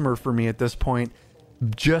Bosmer for me at this point,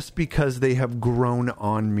 just because they have grown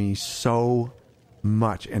on me so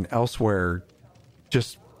much. And Elsewhere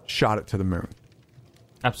just shot it to the moon.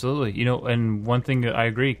 Absolutely. And one thing I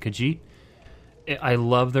agree, Khajiit, I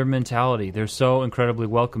love their mentality. They're so incredibly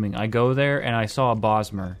welcoming. I go there and I saw a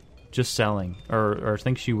Bosmer just selling, or I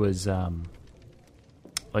think she was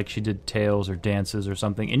like she did tales or dances or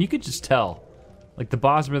something, and you could just tell, like, the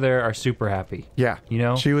Bosmer there are super happy. Yeah,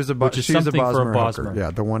 she was she's a Bosmer hooker.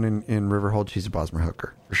 Yeah, the one in Riverhold, she's a Bosmer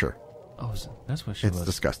hooker for sure. Oh, that's what she was. It's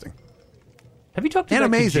disgusting. Have you talked to that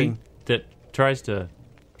amazing Khajiit that tries to?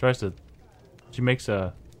 She makes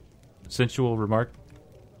a sensual remark?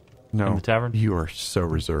 No, In the tavern? you are so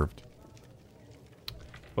reserved.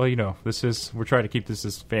 Well, we're trying to keep this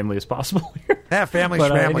as family as possible here. Yeah, family's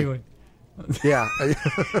But, family. anyway. Yeah.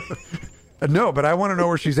 No, but I want to know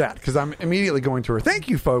where she's at because I'm immediately going to her. Thank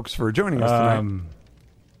you, folks, for joining us tonight.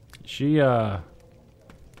 She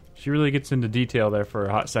really gets into detail there for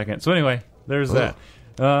a hot second. So anyway, there's that.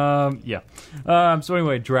 So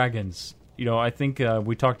anyway, dragons. I think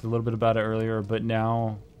we talked a little bit about it earlier, but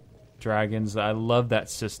now dragons, I love that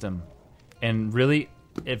system. And really,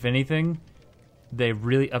 if anything, they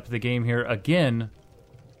really upped the game here again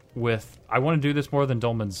with, I want to do this more than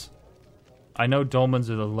Dolmen's. I know Dolmen's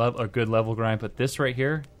is a good level grind, but this right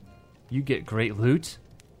here, you get great loot.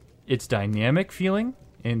 It's dynamic feeling,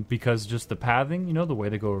 and because just the pathing, the way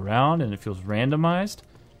they go around, and it feels randomized.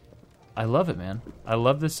 I love it, man. I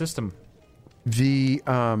love this system. The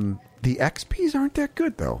XPs aren't that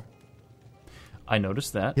good, though. I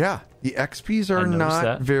noticed that. Yeah, the XPs are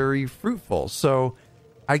not very fruitful. So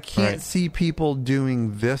I can't see people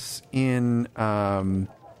doing this in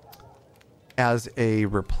as a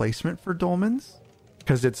replacement for Dolmen's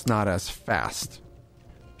because it's not as fast.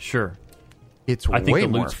 Sure. It's I think way the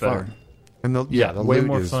more loot's fun. better. And the way loot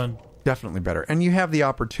more is fun. Definitely better. And you have the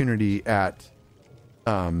opportunity at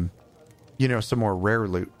some more rare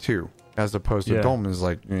loot too, as opposed to Dolmen's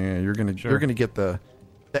you're gonna get the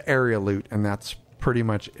area loot, and that's pretty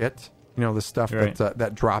much it. The stuff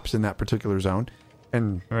that drops in that particular zone.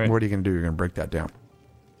 And what are you gonna do? You're gonna break that down.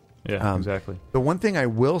 Yeah, exactly. The one thing I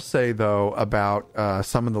will say though about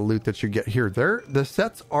some of the loot that you get here, the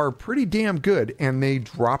sets are pretty damn good, and they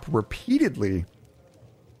drop repeatedly.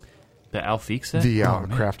 The Alfiq set? The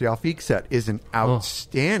Crafty Alfiq set is an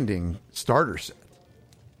outstanding starter set.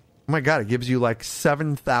 Oh my god, it gives you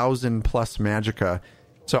 7,000 plus magicka.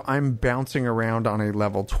 So I'm bouncing around on a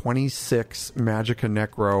level 26 magicka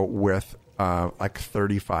necro with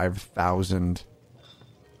 35,000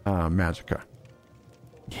 magicka.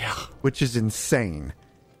 Yeah. Which is insane.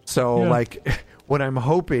 So what I'm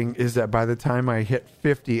hoping is that by the time I hit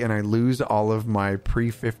 50 and I lose all of my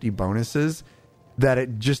pre-50 bonuses, that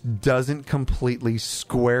it just doesn't completely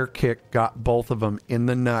square kick got both of them in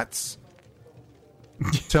the nuts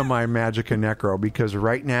to my magicka necro, because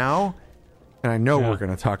right now, and I know we're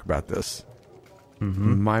going to talk about this,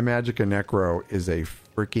 my magicka necro is a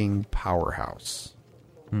freaking powerhouse.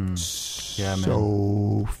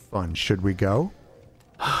 So fun. Should we go?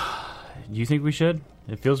 You think we should?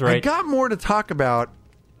 It feels right. I got more to talk about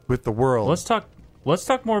with the world. Let's talk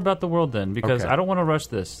more about the world then, because I don't want to rush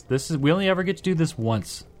this. We only ever get to do this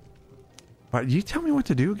once. You tell me what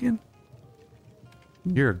to do again?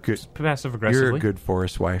 You're a good passive aggressively. You're a good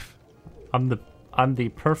forest wife. I'm the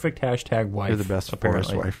perfect # wife. You're the best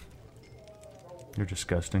apparently. forest wife. You're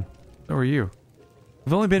disgusting. So are you.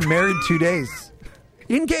 We've only been married 2 days.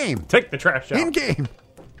 In game. Take the trash out. In game.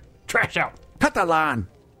 Trash out. Catalan.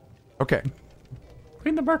 Okay.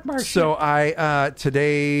 Clean the birthmark. So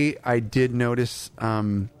today I did notice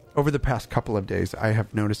over the past couple of days I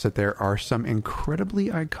have noticed that there are some incredibly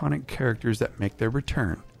iconic characters that make their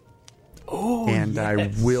return. Oh, and I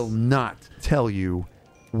will not tell you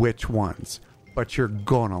which ones, but you're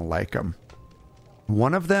gonna like them.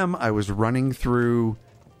 One of them, I was running through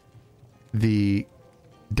the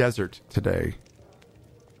desert today,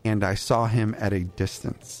 and I saw him at a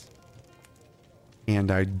distance. And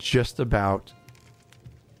I just about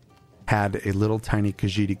had a little tiny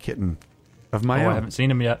Khajiit kitten of my own. I haven't seen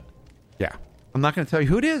him yet. Yeah. I'm not going to tell you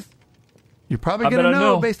who it is. You're probably going to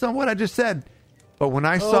know based on what I just said. But when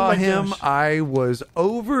I saw him, I was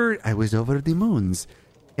over the moons.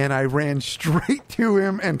 And I ran straight to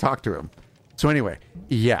him and talked to him. So anyway,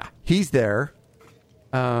 yeah, he's there.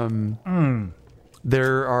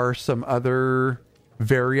 There are some other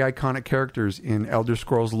very iconic characters in Elder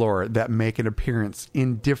Scrolls lore that make an appearance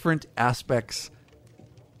in different aspects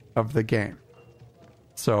of the game.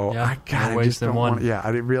 So I just don't want. Yeah, I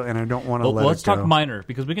really, and I don't want to let. Let's talk minor,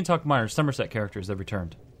 because we can talk minor Somerset characters that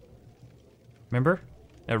returned. Remember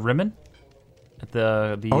at Rimmen, at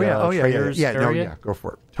the traders area? No, yeah, go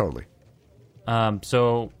for it, totally.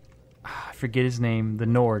 So I forget his name. The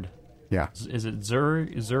Nord. Yeah. Is it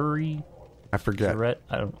Zuri? I forget. Zuret?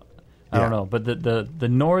 I don't know. But the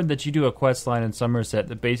Nord that you do a quest line in Somerset,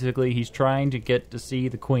 that basically he's trying to get to see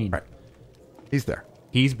the Queen. Right. He's there.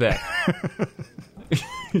 He's back.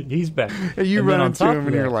 He's back. And you run into him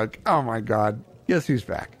and you're like, oh my God, guess who's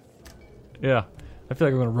back? Yeah. I feel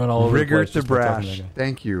like I'm going to run all over the place. Rigert the Brash.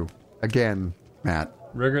 Thank you. Again, Matt.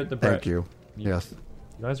 Rigert the Brash. Thank you. Yes.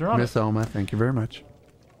 You guys are on Miss Oma, thank you very much.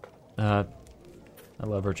 I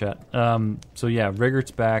love her chat. So yeah,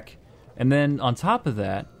 Rigert's back. And then on top of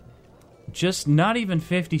that, just not even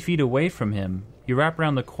 50 feet away from him, you wrap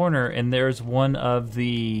around the corner, and there's one of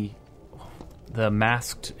the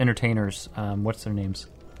masked entertainers. What's their names?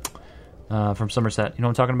 From Somerset. You know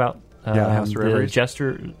what I'm talking about? House of Reveries. House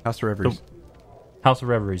of Reveries. House of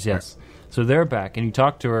Reveries, yes. Right. So they're back, and you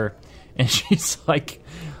talk to her, and she's like,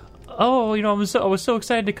 "Oh, I was so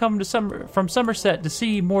excited to come from Somerset to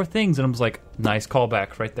see more things," and I was like, "Nice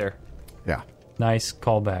callback right there." Yeah, nice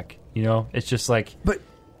callback. It's just like, but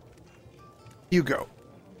you go.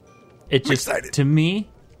 It just excited. To me,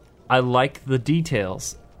 I like the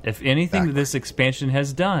details. If anything that this expansion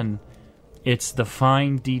has done, it's the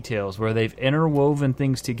fine details where they've interwoven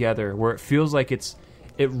things together, where it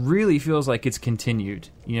really feels like it's continued.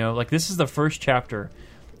 Like this is the first chapter.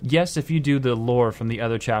 Yes, if you do the lore from the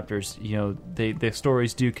other chapters, the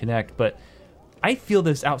stories do connect, but I feel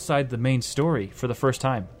this outside the main story for the first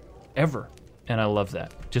time ever, and I love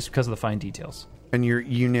that just because of the fine details. And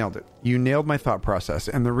you nailed it. You nailed my thought process,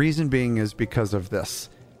 and the reason being is because of this.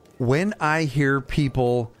 When I hear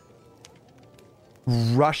people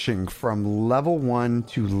rushing from level 1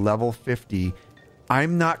 to level 50,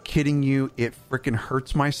 I'm not kidding you. It freaking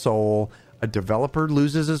hurts my soul. A developer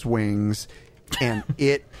loses his wings, and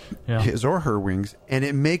his or her wings, and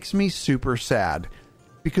it makes me super sad.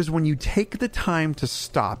 Because when you take the time to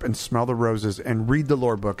stop and smell the roses and read the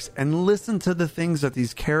lore books and listen to the things that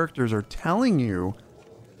these characters are telling you,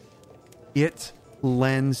 it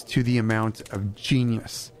lends to the amount of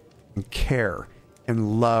genius and care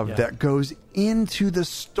and love that goes into the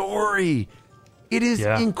story. It is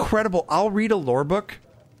incredible. I'll read a lore book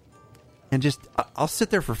and I'll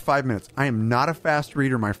sit there for 5 minutes. I am not a fast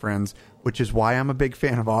reader, my friends, which is why I'm a big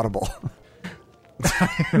fan of Audible.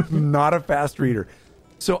 I'm not a fast reader.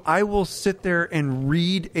 So I will sit there and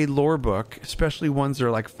read a lore book, especially ones that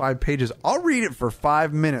are like 5 pages. I'll read it for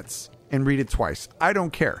 5 minutes and read it twice. I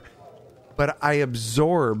don't care. But I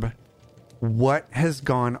absorb what has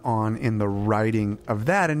gone on in the writing of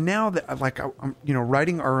that. And now that I'm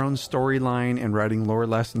writing our own storyline and writing lore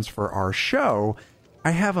lessons for our show,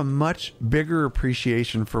 I have a much bigger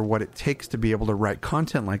appreciation for what it takes to be able to write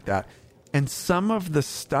content like that. And some of the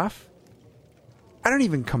stuff I don't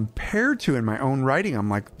even compare to in my own writing. I'm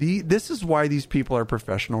like, this is why these people are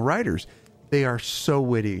professional writers. They are so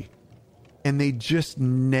witty, and they just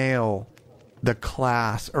nail the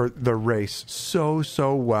class or the race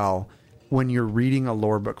so well when you're reading a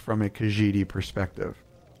lore book from a Khajiit perspective.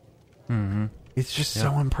 Mm-hmm. It's just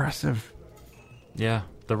so impressive. Yeah,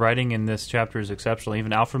 the writing in this chapter is exceptional.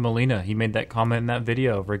 Even Alfred Molina, he made that comment in that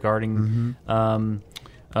video regarding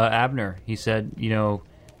Abner. He said,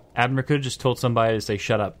 Abner could have just told somebody to say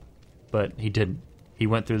shut up, but he didn't. He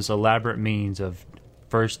went through this elaborate means of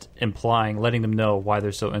first letting them know why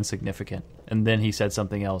they're so insignificant, and then he said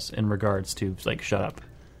something else in regards to like shut up.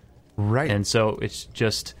 Right. And so it's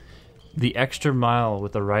just the extra mile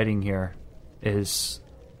with the writing here it's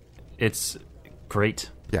great.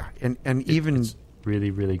 Yeah, and even it's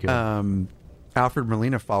really, really good. Alfred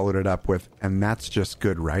Molina followed it up with, and that's just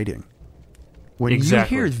good writing. When you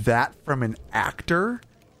hear that from an actor,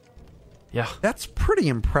 that's pretty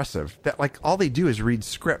impressive. That all they do is read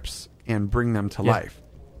scripts and bring them to life.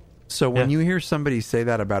 So when you hear somebody say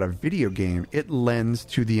that about a video game, it lends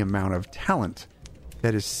to the amount of talent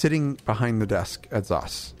that is sitting behind the desk at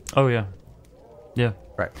ZOS. Oh yeah.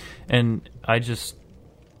 Right. And I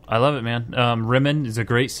love it, man. Rimmon is a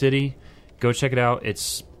great city. Go check it out.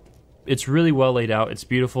 It's really well laid out. It's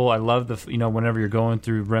beautiful. I love whenever you're going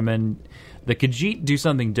through Rimmon, the Khajiit do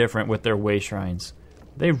something different with their way shrines.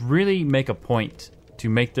 They really make a point to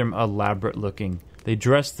make them elaborate looking. They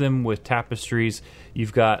dress them with tapestries.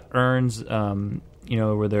 You've got urns,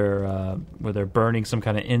 where they're burning some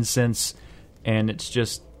kind of incense, and it's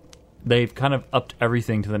just they've kind of upped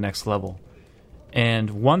everything to the next level. And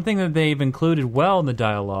one thing that they've included well in the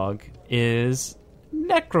dialogue is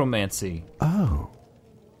necromancy. Oh,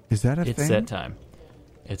 is that a thing? It's that time.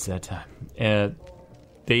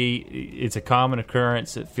 It's a common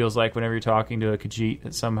occurrence. It feels like whenever you're talking to a Khajiit,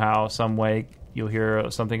 that somehow, some way, you'll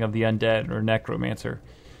hear something of the undead or necromancer.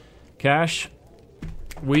 Cash,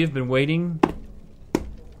 we have been waiting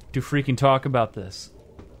to freaking talk about this.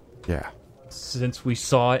 Yeah. Since we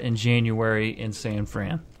saw it in January in San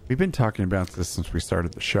Fran. We've been talking about this since we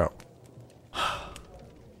started the show.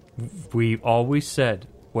 We always said,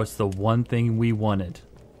 what's the one thing we wanted?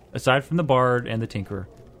 Aside from the Bard and the Tinkerer,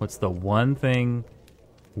 what's the one thing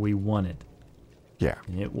we wanted? Yeah.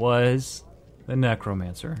 It was the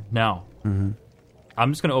Necromancer. Now,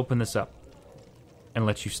 I'm just going to open this up and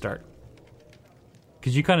let you start.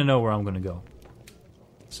 Because you kind of know where I'm going to go.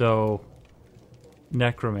 So,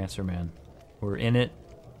 Necromancer, man. We're in it.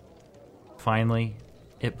 finally.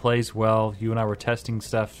 It plays well. You and I were testing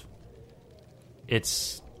stuff.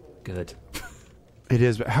 It's good. It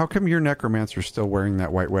is. But how come your necromancer's still wearing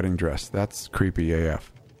that white wedding dress? That's creepy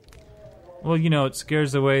AF. Well, you know, it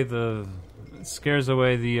scares away the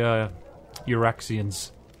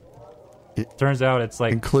Eurexians. Turns out it's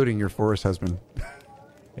like Including your forest husband.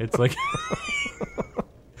 it's like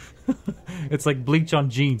it's like bleach on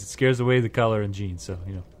jeans. It scares away the color in jeans. So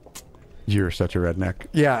you know. You're such a redneck.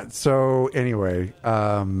 Yeah, so anyway,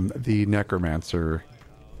 the necromancer.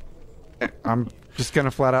 I'm just going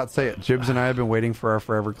to flat out say it. Jibs and I have been waiting for our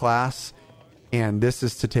forever class, and this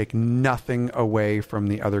is to take nothing away from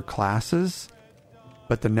the other classes,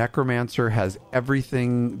 but the necromancer has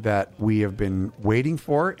everything that we have been waiting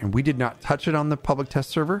for, and we did not touch it on the public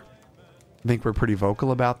test server. I think we're pretty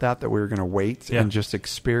vocal about that we were going to wait and just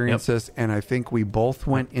experience this, and I think we both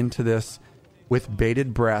went into this with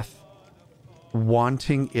bated breath,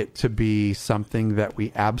 wanting it to be something that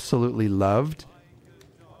we absolutely loved.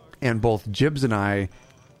 And both Jibs and I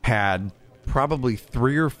had probably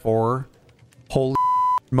 3 or 4 holy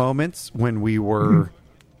moments when we were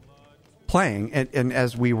playing. And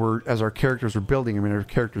as our characters were building, I mean, our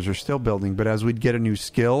characters are still building, but as we'd get a new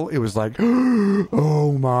skill, it was like,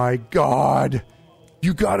 oh my God,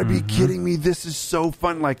 you gotta be kidding me. This is so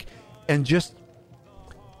fun. Like, and just,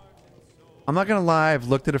 I'm not gonna lie, I've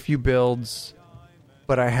looked at a few builds,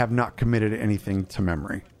 but I have not committed anything to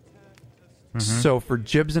memory. So for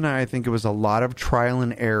Jibs and I think it was a lot of trial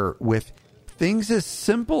and error with things as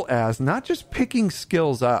simple as not just picking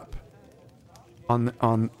skills up in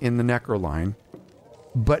the necro line,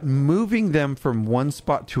 but moving them from one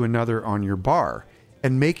spot to another on your bar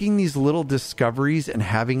and making these little discoveries and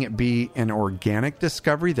having it be an organic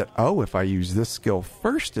discovery that, oh, if I use this skill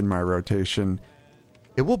first in my rotation,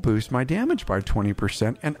 it will boost my damage by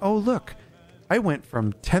 20%. And oh, look, I went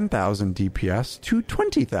from 10,000 DPS to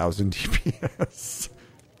 20,000 DPS.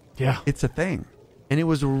 Yeah. It's a thing. And it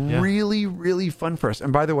was really, really fun for us.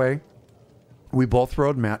 And by the way, we both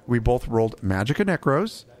rolled Magicka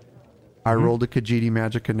Necros. I rolled a Khajiit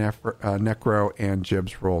Magicka Necro, and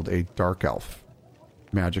Jibs rolled a Dark Elf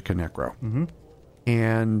Magicka Necro.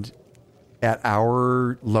 And at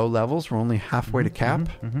our low levels, we're only halfway to cap.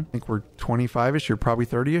 I think we're 25-ish. You're probably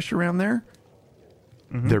 30-ish around there.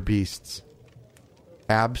 They're beasts.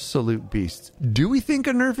 Absolute beasts. Do we think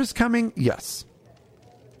a nerf is coming? Yes.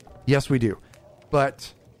 Yes, we do.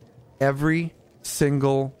 But every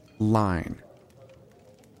single line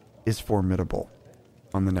is formidable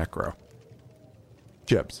on the Necro.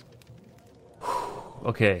 Jibs.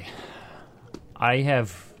 Okay. I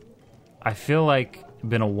feel like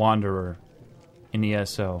been a wanderer in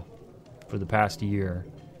ESO for the past year.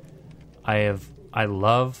 I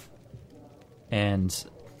love and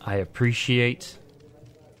I appreciate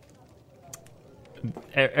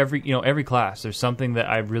every class. There's something that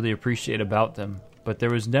I really appreciate about them, but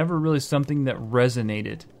there was never really something that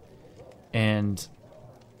resonated. And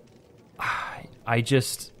I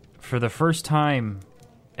just, for the first time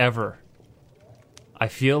ever, I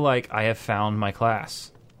feel like I have found my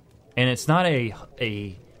class. And it's not a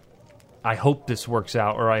I hope this works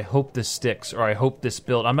out, or I hope this sticks, or I hope this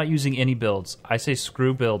build. I'm not using any builds. I say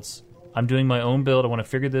screw builds. I'm doing my own build. I want to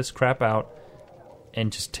figure this crap out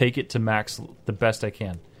and just take it to max the best I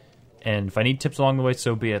can. And if I need tips along the way,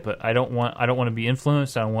 so be it. But I don't want to be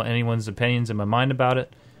influenced. I don't want anyone's opinions in my mind about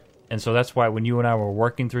it. And so that's why when you and I were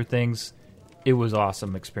working through things, it was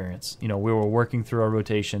awesome experience. You know, we were working through our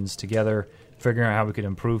rotations together, figuring out how we could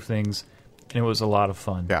improve things, and it was a lot of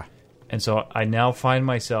fun. Yeah. And so I now find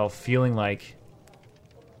myself feeling like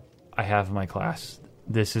I have my class.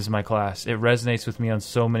 This is my class. It resonates with me on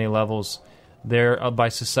so many levels. They're by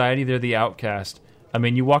society, they're the outcast. I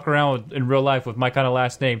mean, you walk around in real life with my kind of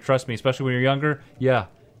last name, trust me, especially when you're younger, yeah,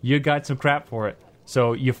 you got some crap for it.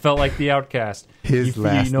 So you felt like the outcast. His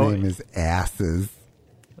last name is Asses.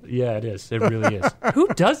 Yeah, it is. It really is. Who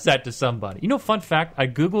does that to somebody? You know, fun fact, I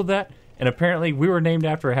Googled that, and apparently we were named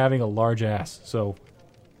after having a large ass. So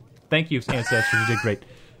thank you, ancestors. You did great.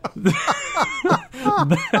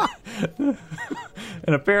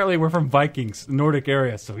 And apparently we're from Vikings, Nordic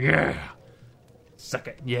area. So yeah. Suck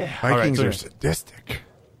it. Yeah. Vikings All are right, sadistic.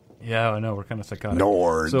 Yeah, I know. We're kind of psychotic.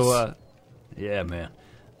 Nords. So, yeah, man.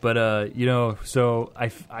 But, you know, so I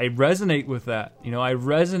resonate with that. You know, I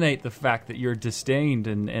resonate the fact that you're disdained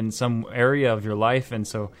in some area of your life. And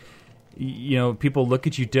so, you know, people look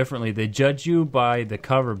at you differently. They judge you by the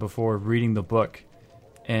cover before reading the book.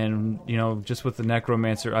 And, you know, just with the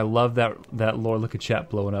Necromancer, I love that lore. Look at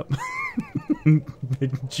chat blowing up.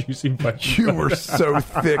 Big juicy bite. You were so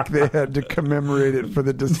thick they had to commemorate it for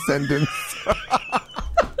the descendants.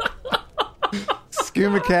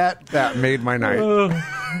 Kuma Cat, that made my night.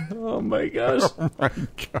 Oh my gosh. Oh my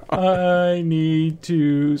God. I need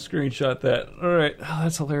to screenshot that. All right. Oh,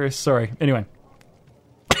 that's hilarious. Sorry. Anyway.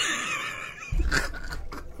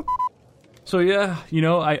 So yeah,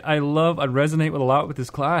 I resonate with a lot with this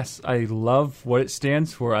class. I love what it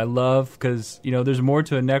stands for. I love because, there's more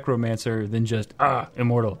to a necromancer than just,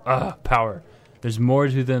 immortal, power. There's more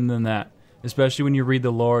to them than that, especially when you read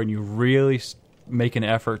the lore and you really make an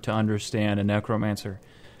effort to understand a necromancer.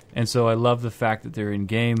 And so I love the fact that they're in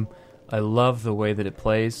game. I love the way that it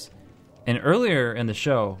plays. And earlier in the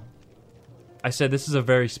show, I said this is a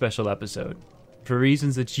very special episode for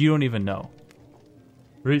reasons that you don't even know.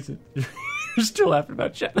 Reason. You're still laughing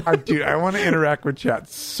about chat. Dude, I want to interact with chat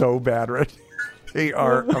so bad right now. They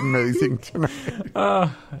are amazing tonight.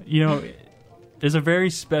 It's a very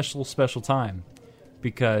special time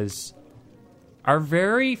because our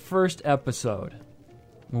very first episode,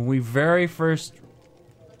 when we very first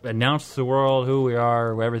announced to the world who we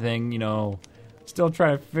are, everything, still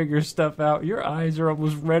trying to figure stuff out. Your eyes are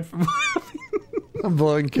almost red from laughing. I'm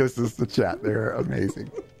blowing kisses to chat. They're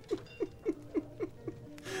amazing.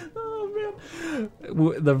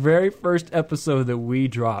 The very first episode that we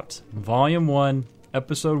dropped, Volume 1,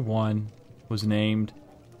 Episode 1, was named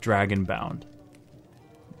Dragonbound.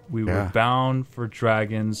 We were bound for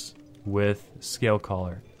dragons with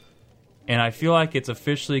Scalecaller. And I feel like it's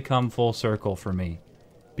officially come full circle for me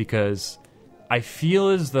because I feel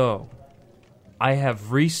as though I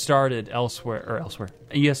have restarted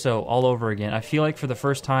ESO all over again. I feel like for the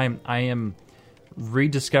first time I am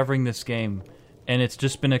rediscovering this game. And it's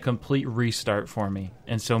just been a complete restart for me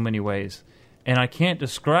in so many ways. And I can't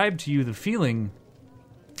describe to you the feeling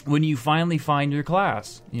when you finally find your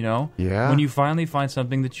class, Yeah. When you finally find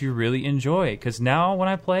something that you really enjoy. Because now when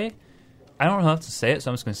I play, I don't know how to say it, so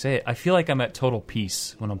I'm just going to say it. I feel like I'm at total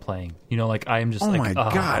peace when I'm playing. I am just oh my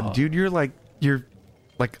God, dude, you're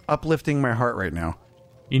uplifting my heart right now.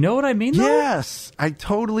 You know what I mean, though? Yes, I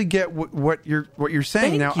totally get what you're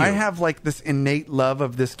saying. Thank Now, you. I have this innate love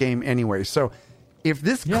of this game anyway, so if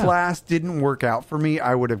this class didn't work out for me,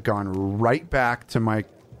 I would have gone right back to my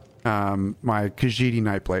my Khajiit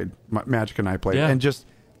Nightblade, my Magicka Nightblade, and just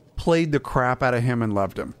played the crap out of him and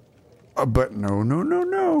loved him. But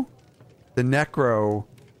no. The Necro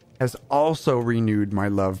has also renewed my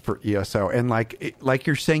love for ESO. And like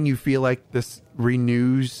you're saying, you feel like this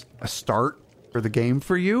renews a start for the game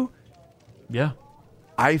for you. Yeah.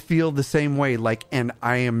 I feel the same way. And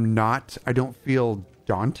I don't feel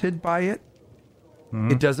daunted by it.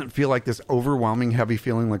 It doesn't feel like this overwhelming, heavy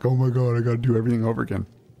feeling like, oh my God, I got to do everything over again.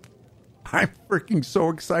 I'm freaking so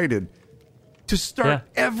excited to start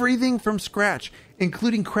everything from scratch,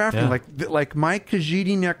 including crafting. Like my Khajiit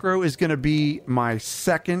Necro is going to be my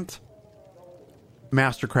second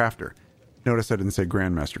Master Crafter. Notice I didn't say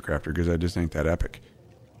Grandmaster Crafter because I just ain't that epic.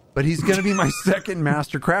 But he's going to be my second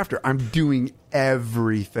Master Crafter. I'm doing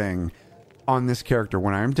everything on this character.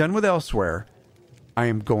 When I'm done with Elsewhere, I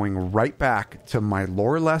am going right back to my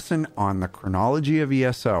lore lesson on the chronology of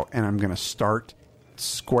ESO, and I'm going to start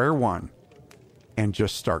square one and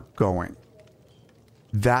just start going.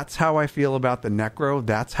 That's how I feel about the Necro.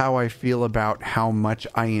 That's how I feel about how much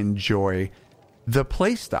I enjoy the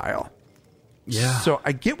playstyle. Yeah. So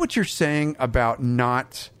I get what you're saying about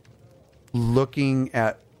not looking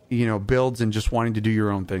at builds and just wanting to do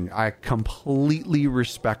your own thing. I completely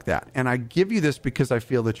respect that. And I give you this because I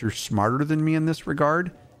feel that you're smarter than me in this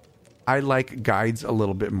regard. I like guides a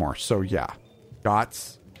little bit more. So yeah,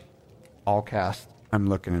 Dots, all cast, I'm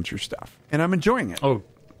looking at your stuff. And I'm enjoying it. Oh,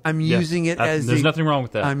 I'm using it as there's nothing wrong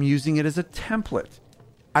with that. I'm using it as a template.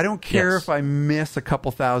 I don't care if I miss a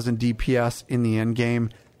couple thousand DPS in the end game.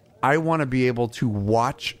 I want to be able to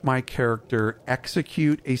watch my character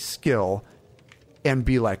execute a skill and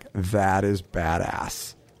be like, that is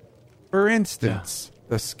badass. For instance,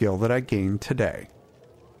 the skill that I gained today.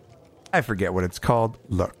 I forget what it's called.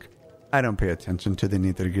 Look, I don't pay attention to the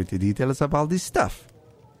nitty-gritty details of all this stuff.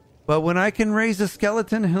 But when I can raise a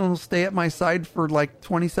skeleton, he'll stay at my side for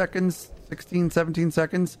 20 seconds, 16, 17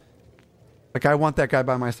 seconds. I want that guy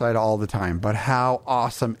by my side all the time. But how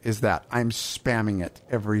awesome is that? I'm spamming it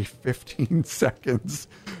every 15 seconds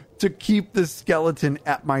to keep the skeleton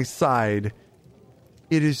at my side.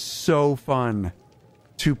 It is so fun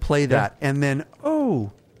to play that. And then,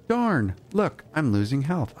 oh, darn, look, I'm losing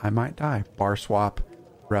health. I might die. Bar swap,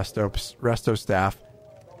 resto staff,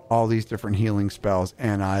 all these different healing spells.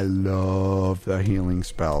 And I love the healing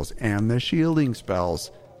spells and the shielding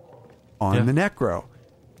spells on the Necro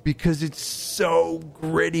because it's so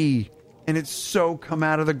gritty and it's so come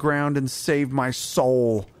out of the ground and save my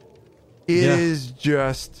soul. It is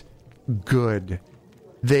just good.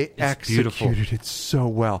 They It's beautiful. executed it so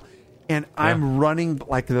well. And I'm running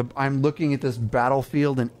I'm looking at this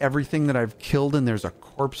battlefield and everything that I've killed, and there's a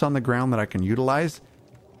corpse on the ground that I can utilize.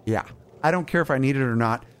 Yeah. I don't care if I need it or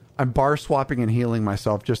not. I'm bar swapping and healing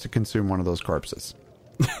myself just to consume one of those corpses.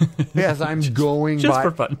 Yes, I'm going just by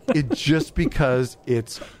for fun. it just because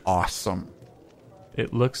it's awesome.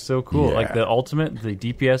 It looks so cool. Yeah. Like the ultimate, the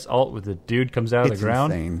DPS ult with the dude comes out of It's the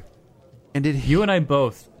ground. insane. And You and I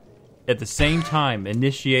both, at the same time,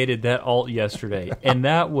 initiated that ult yesterday, and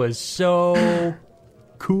that was so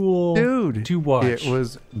cool, dude, to watch. it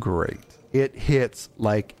was great. It hits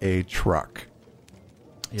like a truck.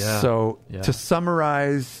 Yeah. So Yeah. to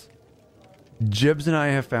summarize, Jibs and I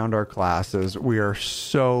have found our classes. We are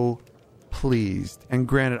so pleased. And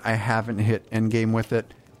granted, I haven't hit endgame with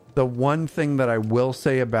it. The one thing that I will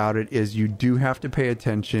say about it is you do have to pay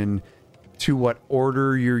attention to what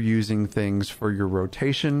order you're using things for your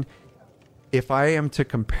rotation. If I am to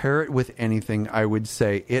compare it with anything, I would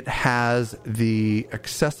say it has the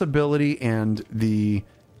accessibility and the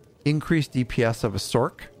increased DPS of a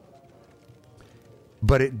Sork,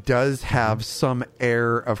 but it does have some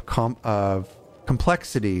air of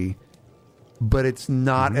complexity, but it's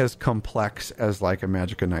not as complex as like a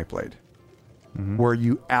Magicka Nightblade, where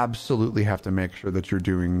you absolutely have to make sure that you're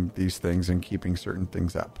doing these things and keeping certain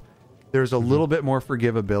things up. There's a little bit more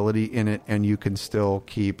forgivability in it, and you can still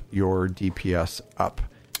keep your DPS up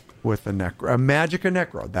with a Magicka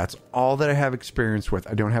Necro. That's all that I have experience with.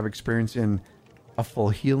 I don't have experience in a full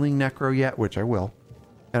healing Necro yet, which I will.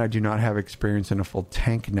 And I do not have experience in a full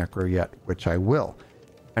tank Necro yet, which I will.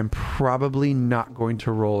 I'm probably not going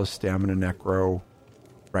to roll a stamina Necro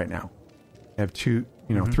right now. I have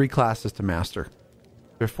 3 classes to master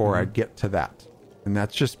before I get to that. And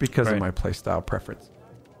that's just because of my playstyle preference.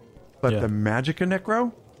 But the Magicka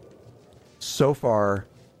Necro, so far,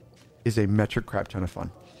 is a metric crap ton of fun.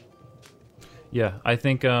 Yeah, I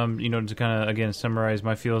think, to kind of, again, summarize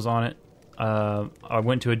my feels on it, I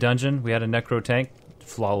went to a dungeon. We had a Necro tank.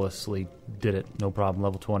 Flawlessly did it. No problem.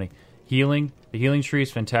 Level 20. Healing. The healing tree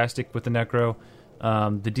is fantastic with the Necro.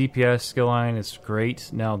 The DPS skill line is great.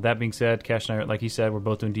 Now, that being said, Cash and I, like he said, we're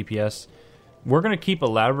both doing DPS. We're going to keep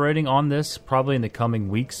elaborating on this probably in the coming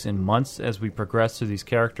weeks and months as we progress through these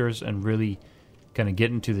characters and really kind of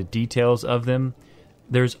get into the details of them.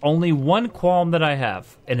 There's only one qualm that I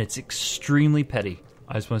have, and it's extremely petty.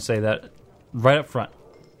 I just want to say that right up front.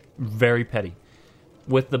 Very petty.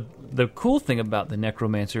 With the cool thing about the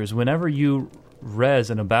Necromancer is whenever you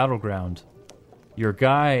res in a battleground, your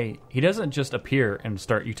guy, he doesn't just appear and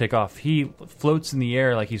start you take off. He floats in the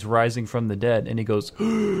air like he's rising from the dead, and he goes...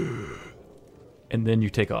 and then you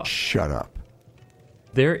take off. Shut up.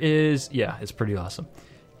 There is... Yeah, it's pretty awesome.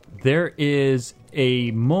 There is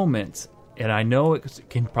a moment, and I know it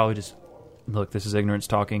can probably just... Look, this is ignorance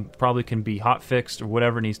talking. Probably can be hot fixed or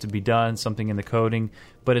whatever needs to be done, something in the coding.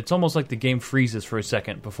 But it's almost like the game freezes for a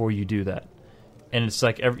second before you do that. And it's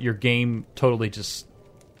like your game totally just,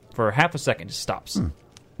 for half a second, just stops.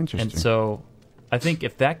 Interesting. And so I think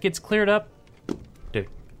if that gets cleared up, dude,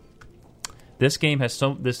 this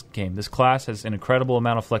class has an incredible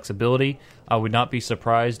amount of flexibility. I would not be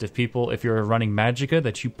surprised if you're running Magicka,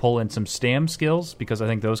 that you pull in some stam skills, because I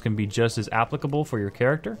think those can be just as applicable for your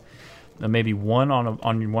character. Maybe one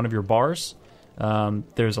on one of your bars.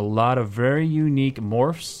 There's a lot of very unique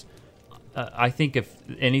morphs. I think if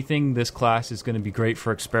anything, this class is going to be great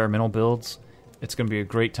for experimental builds. It's going to be a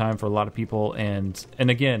great time for a lot of people. And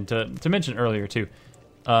again, to mention earlier too,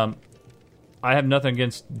 I have nothing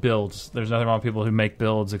against builds. There's nothing wrong with people who make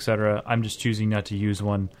builds, etc. I'm just choosing not to use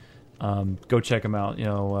one. Go check him out.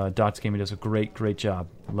 Dots Gaming does a great job.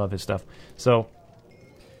 Love his stuff. So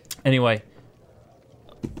anyway.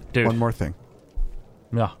 Dude. One more thing.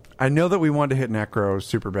 Yeah. I know that we wanted to hit Necro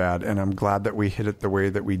super bad, and I'm glad that we hit it the way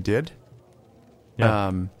that we did.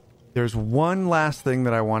 Yeah. There's one last thing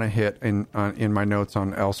that I want to hit in my notes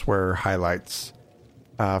on Elsewhere highlights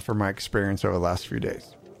for my experience over the last few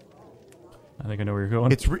days. I think I know where you're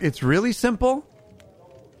going. It's really simple,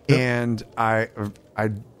 and I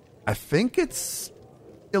think it's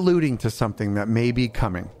alluding to something that may be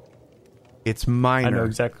coming. It's minor. I know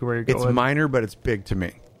exactly where you're going. It's minor, but it's big to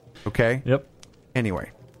me. Okay? Yep. Anyway,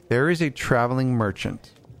 there is a traveling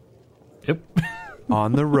merchant. Yep.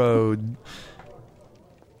 On the road,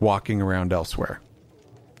 walking around Elsewhere.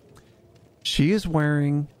 She is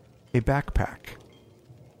wearing a backpack.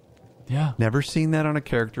 Yeah. Never seen that on a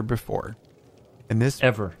character before. And this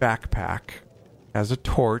backpack has a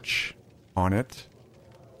torch on it.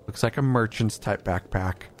 Looks like a merchant's type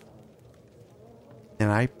backpack.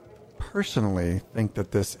 And I personally think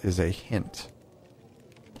that this is a hint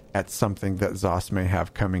at something that Zos may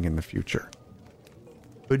have coming in the future.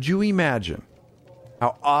 Could you imagine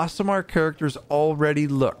how awesome our characters already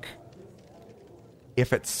look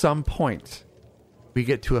if at some point we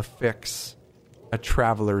get to affix a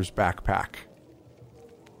traveler's backpack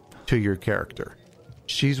to your character?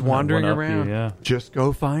 She's wandering around. Yeah. Just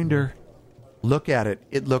go find her. Look at it.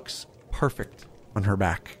 It looks perfect on her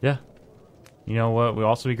back. Yeah. You know what? We'd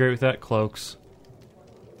also be great with that. Cloaks.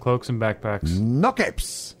 Cloaks and backpacks. No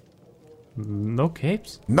capes. No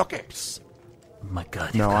capes? No capes. My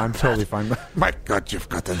God. No, I'm totally fine. My God, you've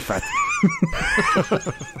gotten fat.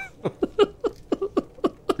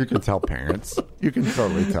 You can tell parents. You can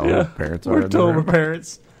totally tell parents. We're are total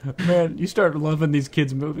parents. Man, you start loving these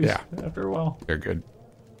kids' movies after a while. They're good.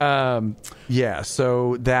 Yeah,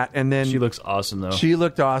 so that, and then She looks awesome, though. she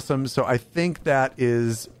looked awesome. So I think that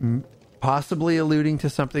is possibly alluding to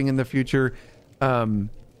something in the future.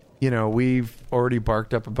 We've already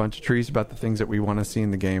barked up a bunch of trees about the things that we want to see in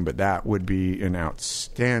the game, but that would be an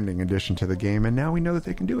outstanding addition to the game. And now we know that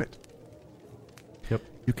they can do it. Yep.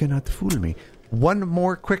 You cannot fool me. One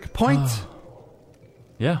more quick point.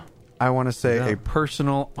 Yeah. I want to say a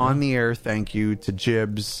personal on-the-air thank you to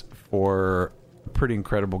Jibs for a pretty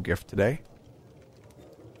incredible gift today.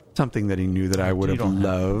 Something that he knew that I would have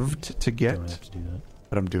loved to get, Don't have to do that.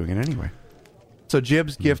 but I'm doing it anyway. So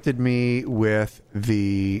Jibs gifted me with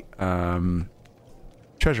the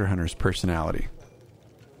Treasure Hunter's personality.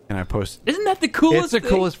 And I posted... Isn't that the coolest It's the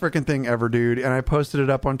coolest freaking thing ever, dude. And I posted it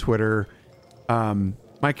up on Twitter.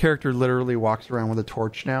 My character literally walks around with a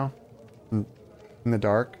torch now in the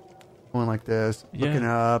dark, going like this, looking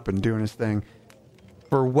up and doing his thing.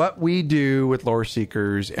 For what we do with Lore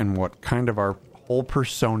Seekers and what kind of our whole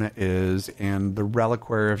persona is, and the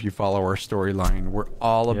Reliquary, if you follow our storyline, we're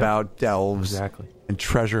all about delves and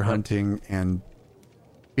treasure hunting and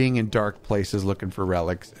being in dark places looking for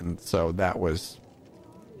relics. And so that was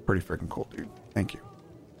pretty freaking cool, dude. Thank you.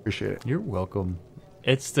 Appreciate it. You're welcome.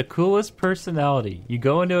 It's the coolest personality. You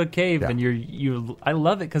go into a cave and I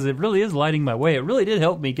love it because it really is lighting my way. It really did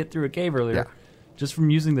help me get through a cave earlier just from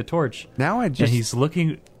using the torch. Now and he's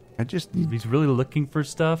looking... he's really looking for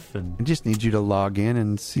stuff. And I just need you to log in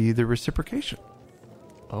and see the reciprocation.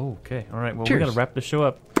 Oh, okay. All right. Well, Cheers. we got to wrap the show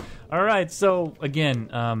up. All right. So, again,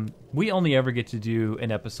 we only ever get to do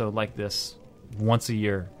an episode like this once a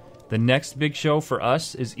year. The next big show for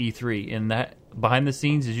us is E3, and that behind the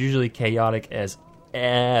scenes is usually chaotic as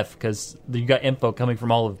F because you got info coming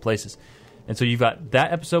from all over the places. And so you've got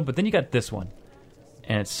that episode, but then you got this one.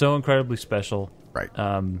 And it's so incredibly special. Right.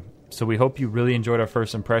 So we hope you really enjoyed our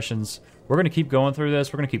first impressions. We're going to keep going through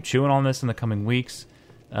this. We're going to keep chewing on this in the coming weeks.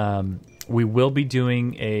 We will be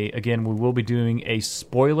doing a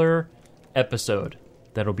spoiler episode.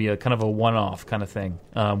 That'll be a kind of a one-off kind of thing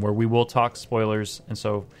where we will talk spoilers, and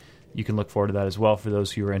so you can look forward to that as well for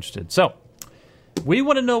those who are interested. So we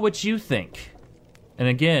want to know what you think. And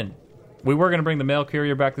again, we were going to bring the mail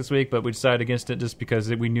carrier back this week, but we decided against it just because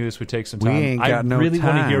we knew this would take some time. We ain't got no time. I really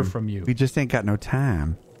want to hear from you. We just ain't got no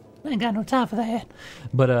time. I ain't got no time for that.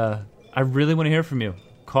 But I really want to hear from you.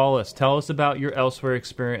 Call us. Tell us about your Elsewhere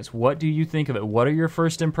experience. What do you think of it? What are your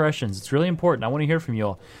first impressions? It's really important. I want to hear from you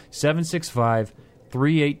all.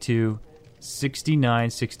 765-382-6961.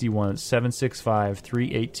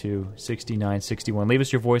 765-382-6961. Leave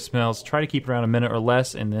us your voicemails. Try to keep around a minute or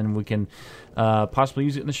less, and then we can possibly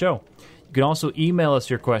use it in the show. You can also email us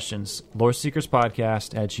your questions,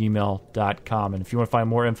 loreseekerspodcast@gmail.com. And if you want to find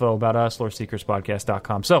more info about us,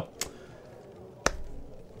 loreseekerspodcast.com. So,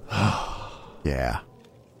 yeah.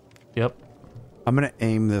 Yep. I'm going to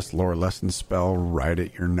aim this lore lesson spell right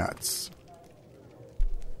at your nuts.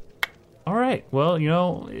 All right. Well,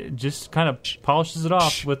 it just kind of polishes it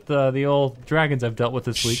off with the old dragons I've dealt with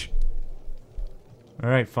this week. All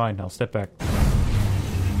right, fine. I'll step back.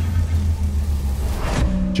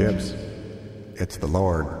 Jibs, it's the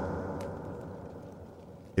Lord.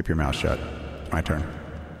 Keep your mouth shut. It's my turn.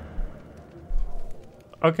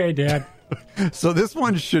 Okay, Dad. So this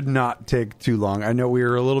one should not take too long. I know we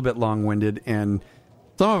were a little bit long-winded, and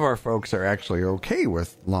some of our folks are actually okay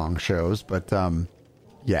with long shows, but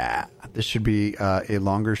this should be a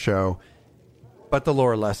longer show. But the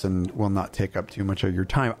lore lesson will not take up too much of your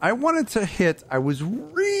time. I was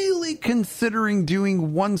really considering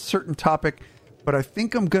doing one certain topic, but I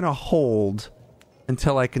think I'm going to hold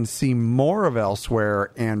until I can see more of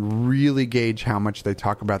Elsewhere and really gauge how much they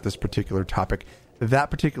talk about this particular topic. That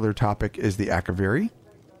particular topic is the Akaviri.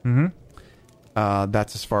 Mm-hmm.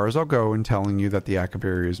 That's as far as I'll go in telling you that the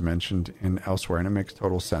Akaviri is mentioned in Elsewhere, and it makes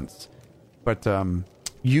total sense. But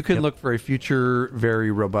you can look for a future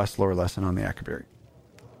very robust lore lesson on the Akaviri.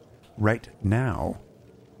 Right now,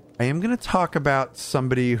 I am going to talk about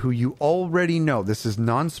somebody who you already know. This is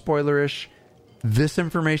non-spoilerish. This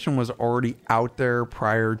information was already out there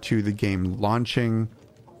prior to the game launching,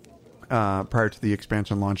 prior to the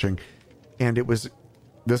expansion launching. And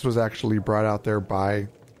this was actually brought out there by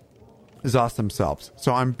ZOS themselves.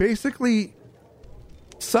 So I'm basically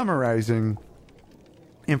summarizing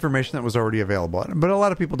information that was already available. But a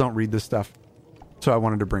lot of people don't read this stuff, so I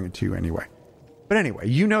wanted to bring it to you anyway. But anyway,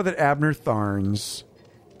 you know that Abner Tharn's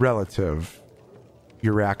relative,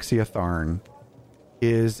 Euraxia Tharn,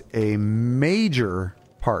 is a major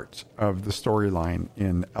part of the storyline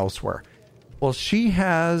in Elsewhere. Well, she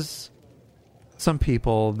has some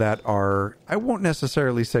people that are, I won't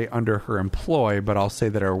necessarily say under her employ, but I'll say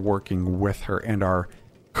that are working with her and are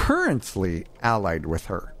currently allied with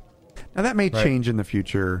her. Now, that may change in the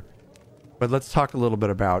future, but let's talk a little bit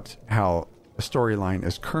about how the storyline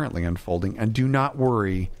is currently unfolding. And do not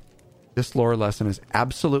worry, this lore lesson is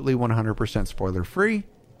absolutely 100% spoiler-free,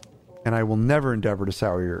 and I will never endeavor to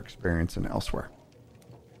sour your experience in Elsewhere.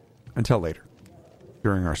 Until later,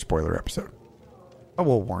 during our spoiler episode. I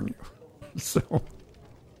will warn you. So,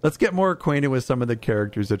 let's get more acquainted with some of the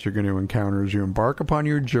characters that you're going to encounter as you embark upon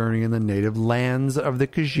your journey in the native lands of the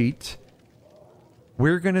Khajiit.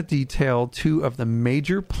 We're going to detail two of the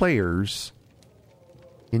major players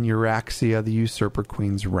in Euraxia, the Usurper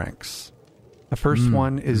Queen's ranks. The first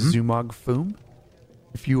one is Zumog Foom.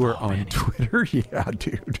 If you are on Twitter, yeah,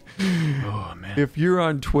 dude. Oh, man. If you're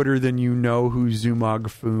on Twitter, then you know who Zumog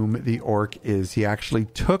Foom, the orc, is. He actually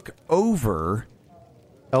took over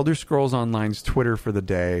Elder Scrolls Online's Twitter for the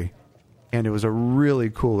day, and it was a really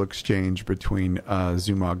cool exchange between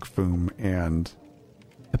Zumog Foom and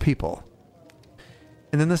the people.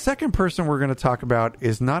 And then the second person we're going to talk about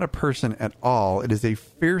is not a person at all. It is a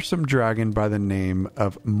fearsome dragon by the name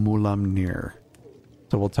of Mulamnir.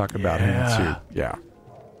 So we'll talk about him too. Yeah.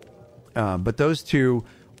 But those two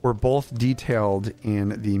were both detailed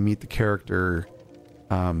in the Meet the Character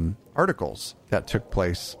articles that took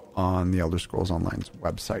place on the Elder Scrolls Online's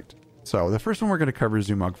website. So the first one we're going to cover is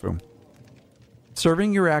Zumog Foom.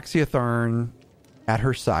 Serving Euraxia Tharn at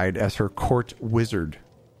her side as her court wizard,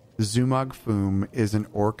 Zumog Foom is an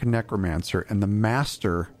orc necromancer and the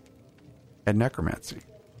master at necromancy.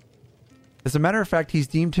 As a matter of fact, he's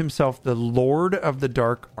deemed himself the Lord of the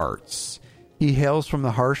Dark Arts. He hails from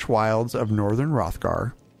the harsh wilds of northern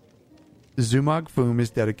Hrothgar. Zumog Foom is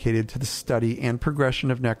dedicated to the study and progression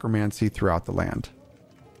of necromancy throughout the land.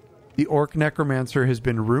 The orc necromancer has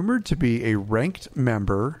been rumored to be a ranked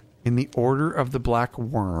member in the Order of the Black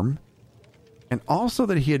Worm, and also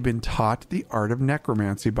that he had been taught the art of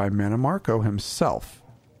necromancy by Mannimarco himself.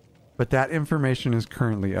 But that information is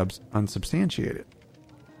currently unsubstantiated.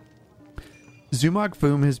 Zumog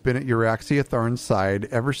Foom has been at Euraxia Tharn's side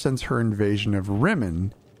ever since her invasion of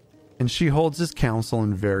Rimmon, and she holds his counsel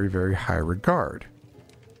in very, very high regard.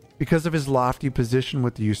 Because of his lofty position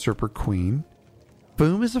with the Usurper Queen,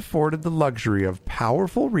 Foom is afforded the luxury of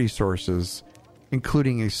powerful resources,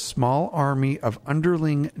 including a small army of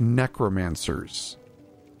underling necromancers.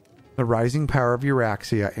 The rising power of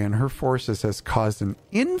Euraxia and her forces has caused an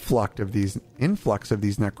influx of these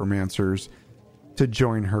necromancers to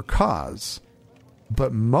join her cause,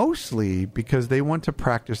 but mostly because they want to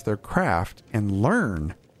practice their craft and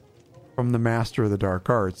learn from the master of the dark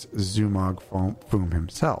arts, Zumog Foom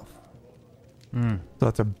himself. So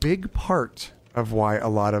that's a big part of why a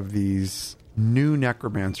lot of these new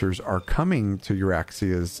necromancers are coming to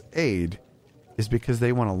Euraxia's aid, is because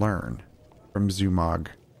they want to learn from Zumog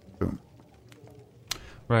Foom.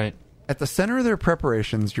 Right. At the center of their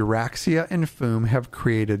preparations, Euraxia and Foom have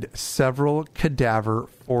created several cadaver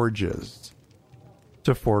forges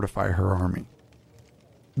to fortify her army.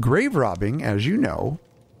 Grave robbing, as you know,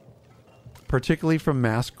 particularly from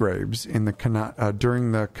mass graves in the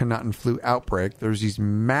during the Knahaten flu outbreak, there's these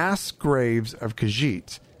mass graves of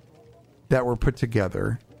Khajiit that were put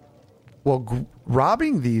together. Well,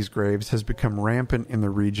 robbing these graves has become rampant in the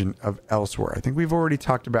region of Elsewhere. I think we've already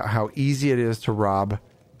talked about how easy it is to rob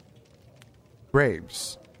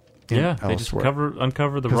graves. Yeah, they just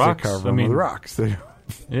uncover the rocks. They cover them with rocks. They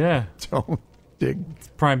don't dig. It's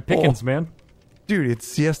prime pickings, man. Dude, it's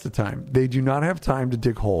siesta time. They do not have time to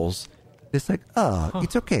dig holes. It's like,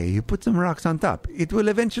 it's okay. You put some rocks on top. It will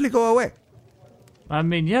eventually go away. I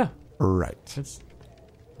mean, yeah. Right. It's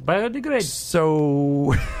biodegradable.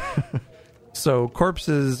 So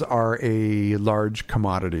corpses are a large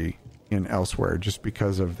commodity in Elsewhere just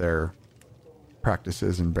because of their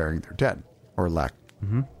practices in burying their dead, or lack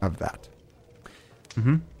of that.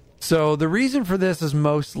 So the reason for this is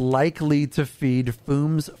most likely to feed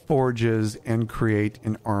Foom's forges and create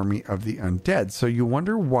an army of the undead. So you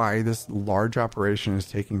wonder why this large operation is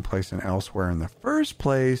taking place in Elsewhere in the first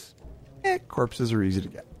place. Corpses are easy to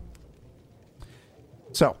get.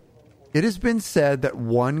 So it has been said that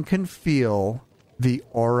one can feel the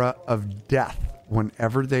aura of death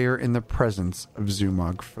whenever they are in the presence of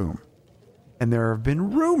Zumog Foom. And there have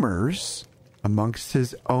been rumors amongst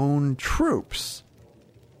his own troops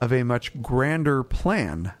of a much grander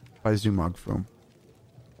plan by Zumog Foom.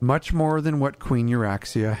 Much more than what Queen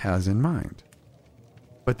Euraxia has in mind.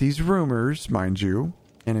 But these rumors, mind you,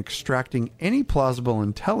 and extracting any plausible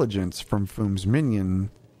intelligence from Foom's minion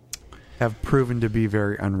have proven to be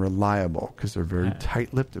very unreliable because they're very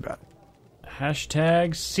tight-lipped about it.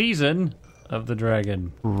 Hashtag season of the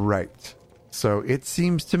dragon. Right. So it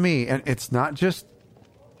seems to me, and it's not just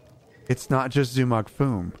Zumog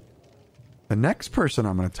Foom. The next person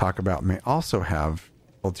I'm going to talk about may also have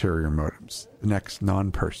ulterior motives. The next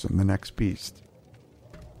non-person, the next beast.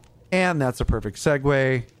 And that's a perfect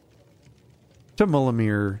segue to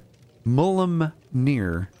Mulamnir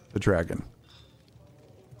the dragon.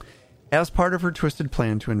 As part of her twisted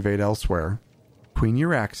plan to invade Elsewhere, Queen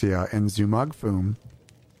Euraxia and Zumog Foom,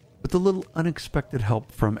 with a little unexpected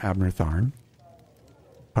help from Abner Tharn,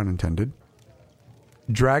 pun intended,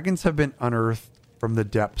 dragons have been unearthed from the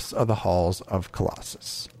depths of the halls of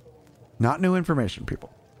Colossus. Not new information,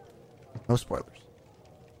 people. No spoilers.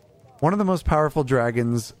 One of the most powerful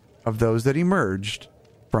dragons of those that emerged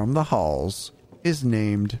from the halls is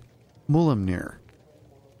named Mulamnir.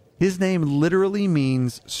 His name literally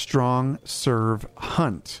means strong serve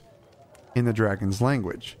hunt in the dragon's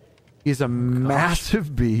language. He's a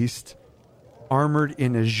massive beast armored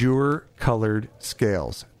in azure-colored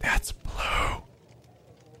scales. That's blue.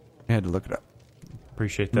 I had to look it up.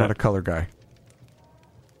 Appreciate that. Not a color guy.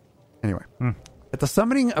 Anyway. At the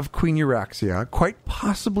summoning of Queen Euraxia, quite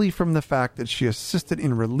possibly from the fact that she assisted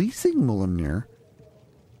in releasing Mulamnir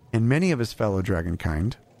and many of his fellow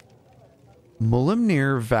dragonkind,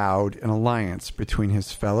 Mulamnir vowed an alliance between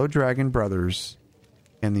his fellow dragon brothers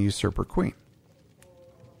and the usurper queen.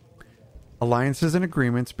 Alliances and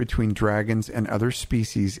agreements between dragons and other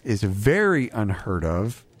species is very unheard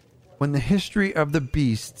of when the history of the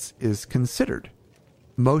beasts is considered.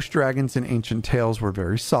 Most dragons in ancient tales were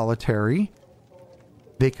very solitary.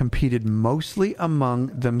 They competed mostly among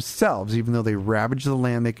themselves. Even though they ravaged the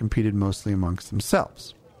land, they competed mostly amongst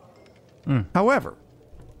themselves. However,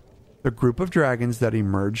 the group of dragons that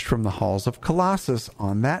emerged from the halls of Colossus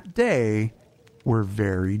on that day were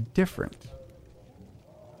very different.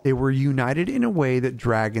 They were united in a way that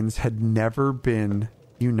dragons had never been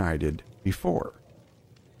united before.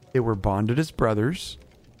 They were bonded as brothers,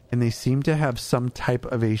 and they seemed to have some type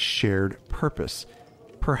of a shared purpose.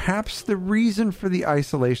 Perhaps the reason for the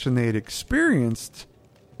isolation they had experienced,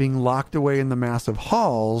 being locked away in the massive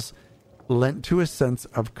halls, lent to a sense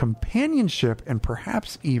of companionship and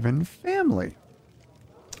perhaps even family.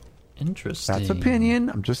 Interesting. That's opinion.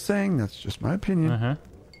 I'm just saying, that's just my opinion.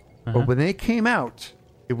 But when they came out,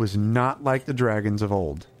 it was not like the dragons of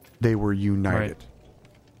old. They were united. Right.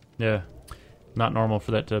 Yeah. Not normal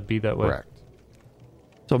for that to be that way. Correct.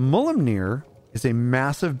 So Mulamnir is a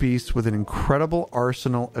massive beast with an incredible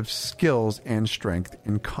arsenal of skills and strength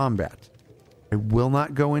in combat. I will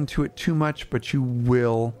not go into it too much, but you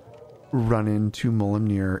will run into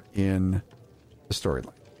Mulamnir in the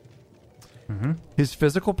storyline. His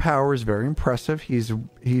physical power is very impressive.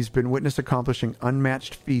 He's been witnessed accomplishing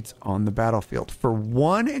unmatched feats on the battlefield. For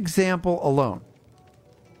one example alone,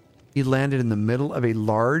 he landed in the middle of a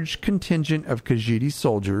large contingent of Khajiit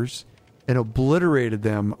soldiers and obliterated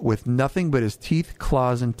them with nothing but his teeth,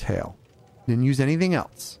 claws, and tail. Didn't use anything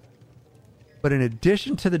else. But in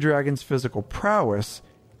addition to the dragon's physical prowess,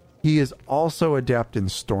 he is also adept in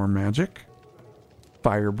storm magic,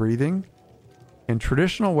 fire breathing, and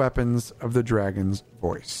traditional weapons of the dragon's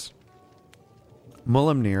voice.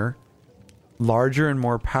 Mulamnir, larger and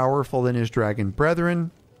more powerful than his dragon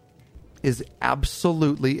brethren, is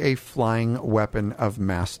absolutely a flying weapon of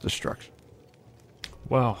mass destruction.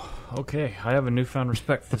 Wow. Okay. I have a newfound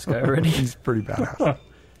respect for this guy already. He's pretty badass.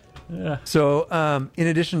 Yeah. So, in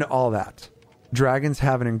addition to all that, dragons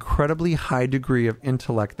have an incredibly high degree of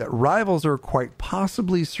intellect that rivals or quite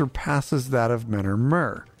possibly surpasses that of men or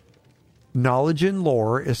mer. Knowledge and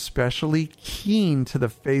lore, especially keen to the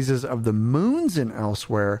phases of the moons in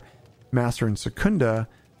Elsewhere, Master and Secunda,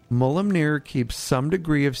 Mulamnir keeps some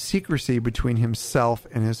degree of secrecy between himself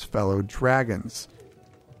and his fellow dragons.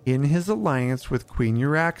 In his alliance with Queen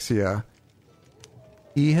Euraxia,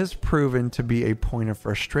 he has proven to be a point of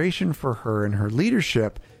frustration for her and her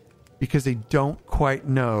leadership, because they don't quite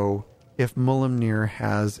know if Mulimnir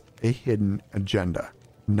has a hidden agenda.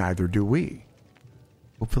 Neither do we.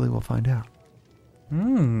 Hopefully we'll find out.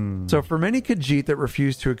 So for many Khajiit that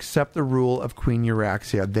refuse to accept the rule of Queen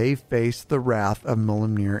Euraxia, they face the wrath of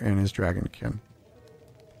Mulimnir and his dragonkin.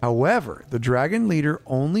 However, the dragon leader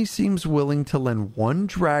only seems willing to lend one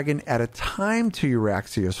dragon at a time to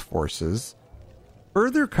Euraxia's forces,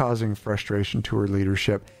 further causing frustration to her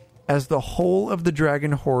leadership, as the whole of the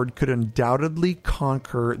dragon horde could undoubtedly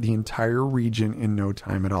conquer the entire region in no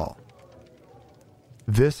time at all.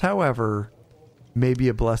 This, however, may be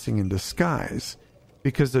a blessing in disguise,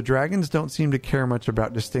 because the dragons don't seem to care much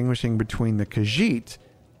about distinguishing between the Khajiit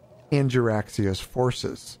and Euraxia's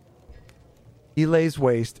forces. He lays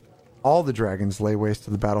waste, all the dragons lay waste to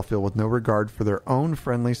the battlefield with no regard for their own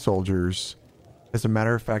friendly soldiers. As a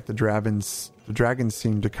matter of fact, the dragons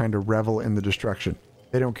seem to kind of revel in the destruction.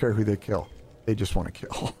 They don't care who they kill. They just want to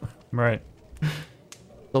kill. Right.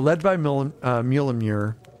 So led by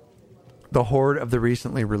Mulimnir, the horde of the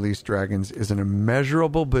recently released dragons is an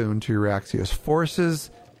immeasurable boon to Euraxia's forces.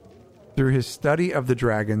 Through his study of the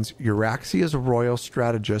dragons, Euraxia's royal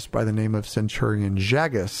strategist by the name of Centurion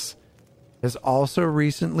Jagus has also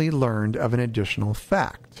recently learned of an additional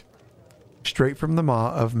fact, straight from the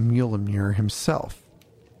maw of Mulimnir himself.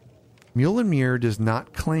 Mulimnir does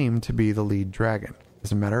not claim to be the lead dragon.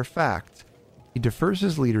 As a matter of fact, he defers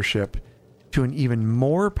his leadership to an even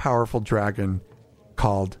more powerful dragon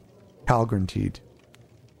called Kalgrantid.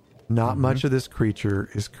 Not much of this creature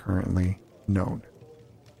is currently known.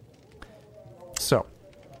 So,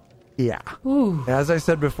 yeah. As I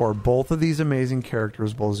said before, both of these amazing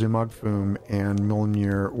characters, both Zumog Foom and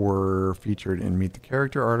Mulimnir, were featured in Meet the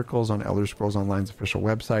Character articles on Elder Scrolls Online's official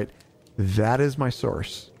website. That is my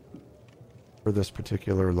source for this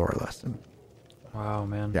particular lore lesson. Wow,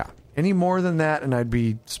 man. Yeah. Any more than that, and I'd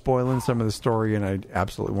be spoiling some of the story, and I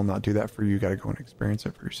absolutely will not do that for you. You got to go and experience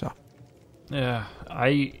it for yourself. Yeah,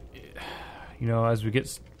 as we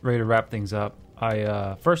get ready to wrap things up,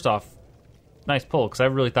 first off, nice pull, because I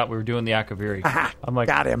really thought we were doing the Akaviri. I'm like,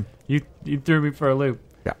 got him. You threw me for a loop.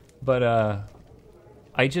 Yeah. But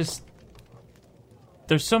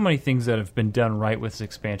there's so many things that have been done right with this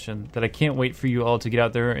expansion that I can't wait for you all to get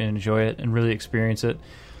out there and enjoy it and really experience it.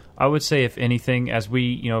 I would say, if anything, as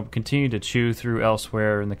we continue to chew through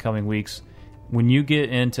Elsewhere in the coming weeks, when you get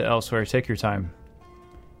into Elsewhere, take your time.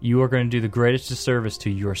 You are going to do the greatest disservice to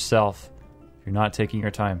yourself if you're not taking your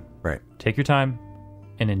time. Right. Take your time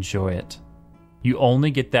and enjoy it. You only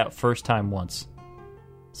get that first time once.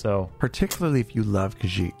 So, Particularly if you love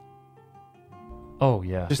Khajiit. oh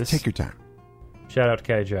yeah. Just take your time. Shout out to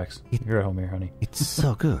Caddy Jax. You're at home here, honey. It's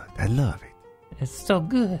so good. I love it. It's so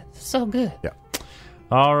good. So good. Yeah.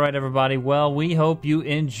 All right, everybody. Well, we hope you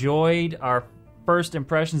enjoyed our first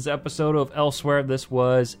impressions episode of Elsewhere. This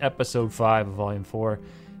was episode 5 of Volume 4.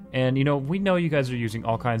 And, we know you guys are using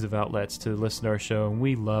all kinds of outlets to listen to our show, and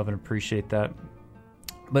we love and appreciate that.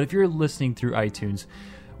 But if you're listening through iTunes,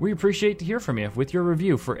 we appreciate to hear from you with your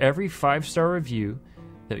review. For every 5-star review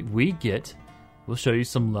that we get, we'll show you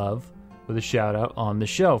some love with a shout-out on the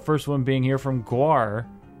show. First one being here from Guar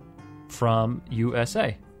from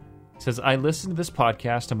USA. It says, I listen to this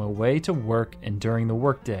podcast on my way to work and during the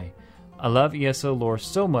workday. I love ESO lore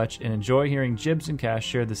so much and enjoy hearing Jibs and Cash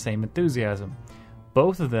share the same enthusiasm.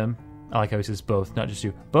 Both of them, I like how he says both, not just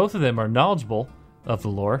you, both of them are knowledgeable of the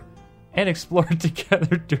lore and explore it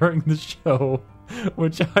together during the show,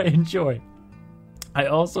 which I enjoy. I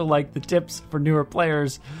also like the tips for newer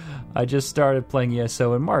players. I just started playing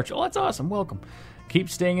ESO in March. Oh, that's awesome. Welcome. Keep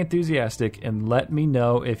staying enthusiastic and let me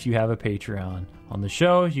know if you have a Patreon. On the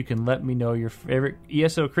show, you can let me know your favorite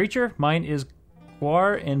ESO creature. Mine is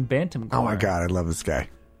Guar and Bantam Guar. Oh my god, I love this guy.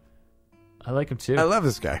 I like him too. I love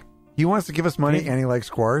this guy. He wants to give us money and he likes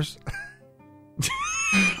squares.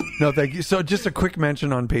 No, thank you. So just a quick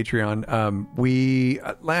mention on Patreon.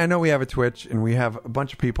 I know we have a Twitch and we have a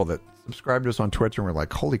bunch of people that subscribe to us on Twitch and we're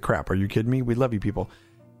like, holy crap, are you kidding me? We love you people.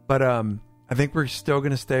 But I think we're still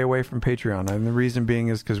going to stay away from Patreon. And the reason being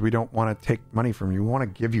is because we don't want to take money from you. We want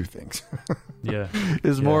to give you things. Yeah.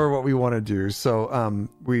 More what we want to do. So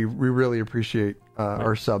we really appreciate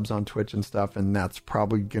our subs on Twitch and stuff. And that's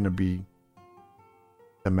probably going to be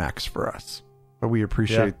the max for us. But we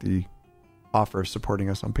appreciate the offer of supporting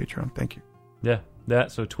us on Patreon. Thank you. Yeah,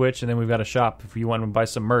 that. So Twitch, and then we've got a shop. If you want to buy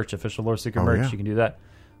some merch, official Lore Seeker merch, you can do that.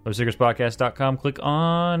 LoreSeekersPodcast.com. Click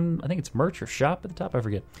on, I think it's merch or shop at the top. I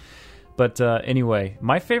forget. But anyway,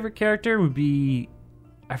 my favorite character would be,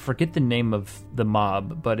 I forget the name of the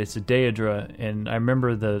mob, but it's a Daedra, and I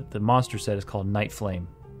remember the monster set is called Night Flame.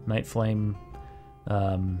 Night Flame,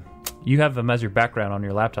 You have them as your background on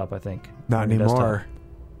your laptop, I think. Not on your anymore. desktop.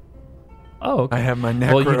 Oh, okay. I have my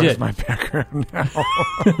Necro Well, you did. as my background now.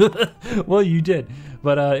 Well, you did.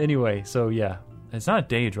 But anyway, so yeah. It's not a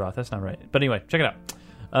Daedroth. That's not right. But anyway, check it out.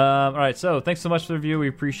 All right, so thanks so much for the review. We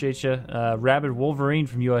appreciate you. Rabid Wolverine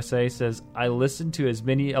from USA says, I listen to as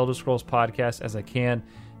many Elder Scrolls podcasts as I can,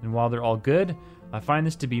 and while they're all good, I find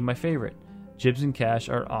this to be my favorite. Jibs and Cash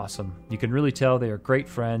are awesome. You can really tell they are great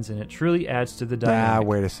friends, and it truly adds to the dynamic.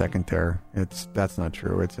 Wait a second there. That's not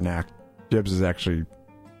true. It's an act. Jibs is actually,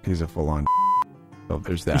 he's a full-on so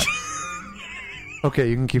there's that. Okay,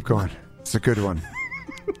 you can keep going. It's a good one.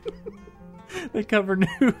 They cover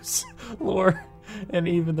news, lore, and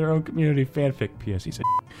even their own community fanfic. P.S. He said,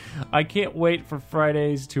 I can't wait for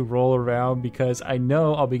Fridays to roll around because I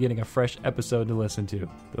know I'll be getting a fresh episode to listen to.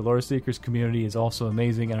 The Lore Seekers community is also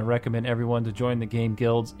amazing, and I recommend everyone to join the game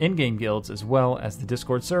guilds, in-game guilds, as well as the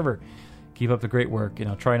Discord server. Keep up the great work, and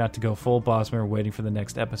I'll try not to go full Bosmer waiting for the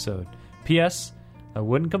next episode. P.S. I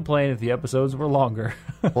wouldn't complain if the episodes were longer.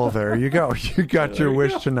 Well, there you go. You got your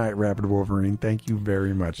wish tonight, Rabid Wolverine. Thank you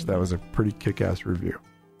very much. That was a pretty kick-ass review.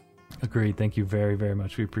 Agreed. Thank you very, very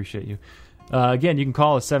much. We appreciate you. Again, you can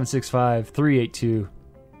call us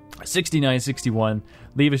 765-382-6961.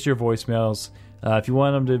 Leave us your voicemails. If you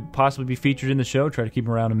want them to possibly be featured in the show, try to keep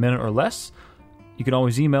them around a minute or less. You can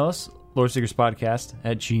always email us,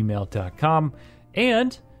 loreseekerspodcast@gmail.com.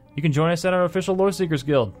 And you can join us at our official Lore Seekers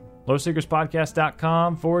Guild,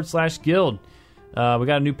 loreseekerspodcast.com/guild. We got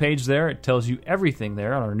a new page there. It tells you everything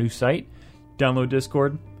there on our new site. Download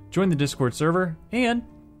Discord, join the Discord server, and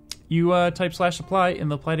you type /apply in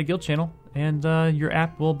the Apply to Guild channel, and your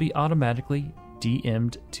app will be automatically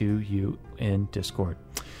DM'd to you in Discord.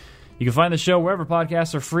 You can find the show wherever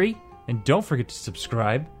podcasts are free, and don't forget to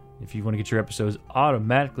subscribe if you want to get your episodes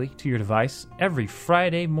automatically to your device every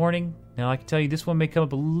Friday morning. Now, I can tell you this one may come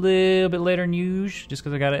up a little bit later than usual, just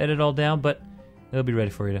because I got to edit it all down, but it'll be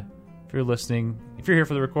ready for you if you're listening. If you're here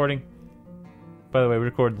for the recording, by the way, we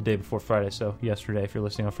recorded the day before Friday, so yesterday if you're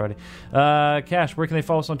listening on Friday. Cash, where can they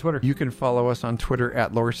follow us on Twitter? You can follow us on Twitter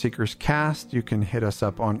at LoreSeekersCast. You can hit us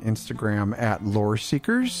up on Instagram at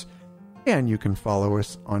LoreSeekers. And you can follow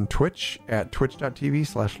us on Twitch at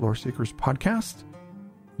twitch.tv/LoreSeekersPodcast.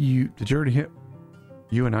 Did you already hit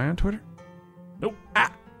you and I on Twitter? Nope.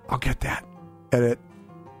 I'll get that. Edit.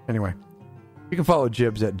 Anyway, you can follow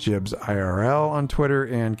Jibs at JibsIRL on Twitter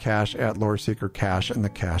and Cash at LoreSeekerCash, and the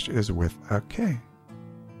Cash is with a K.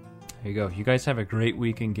 There you go. You guys have a great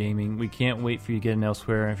week in gaming. We can't wait for you to get in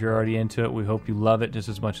elsewhere. And if you're already into it, we hope you love it just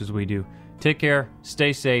as much as we do. Take care.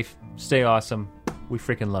 Stay safe. Stay awesome. We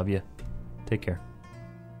freaking love you. Take care.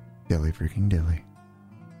 Dilly freaking dilly.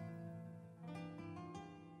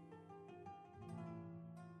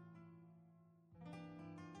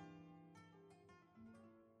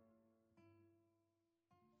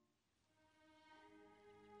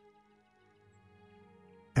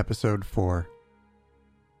 Episode 4.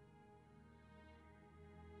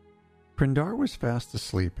 Krindar was fast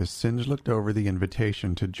asleep as Singe looked over the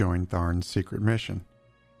invitation to join Tharn's secret mission.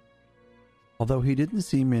 Although he didn't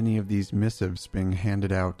see many of these missives being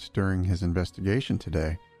handed out during his investigation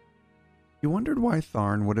today, he wondered why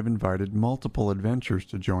Tharn would have invited multiple adventurers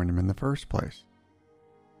to join him in the first place.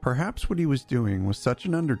 Perhaps what he was doing was such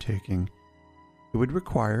an undertaking, it would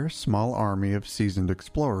require a small army of seasoned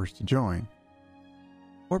explorers to join.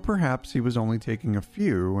 Or perhaps he was only taking a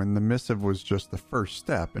few and the missive was just the first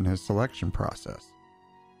step in his selection process.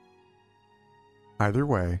 Either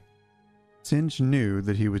way, Singe knew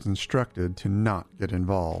that he was instructed to not get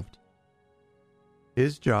involved.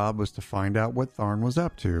 His job was to find out what Tharn was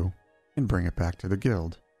up to and bring it back to the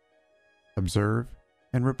guild. Observe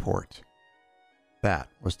and report. That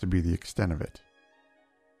was to be the extent of it.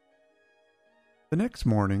 The next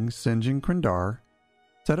morning, Singe and Krindar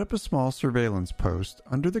set up a small surveillance post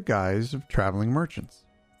under the guise of traveling merchants.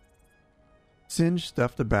 Singe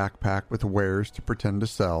stuffed a backpack with wares to pretend to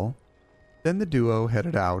sell. Then the duo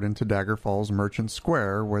headed out into Daggerfall's Merchant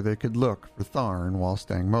Square where they could look for Tharn while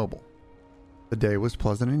staying mobile. The day was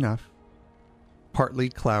pleasant enough. Partly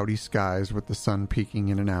cloudy skies with the sun peeking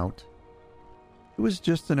in and out. It was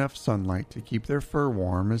just enough sunlight to keep their fur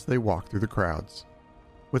warm as they walked through the crowds.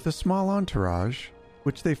 With a small entourage,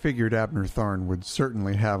 which they figured Abner Tharn would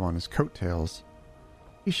certainly have on his coattails,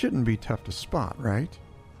 he shouldn't be tough to spot, right?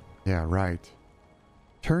 Yeah, right.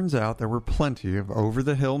 Turns out there were plenty of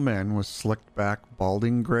over-the-hill men with slicked-back,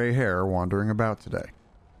 balding gray hair wandering about today.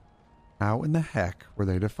 How in the heck were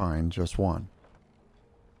they to find just one?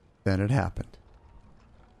 Then it happened.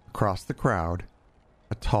 Across the crowd,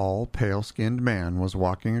 a tall, pale-skinned man was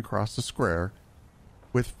walking across the square,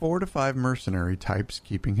 with 4 to 5 mercenary types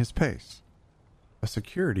keeping his pace. A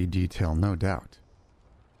security detail, no doubt.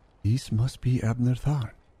 This must be Abner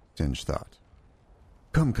Thar, Singe thought.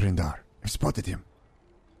 Come, Krindar, I've spotted him,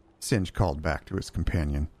 Singe called back to his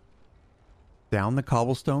companion. Down the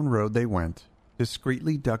cobblestone road they went,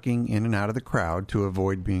 discreetly ducking in and out of the crowd to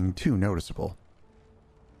avoid being too noticeable.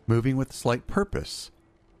 Moving with slight purpose,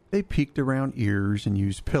 they peeked around ears and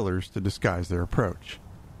used pillars to disguise their approach.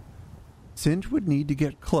 Singe would need to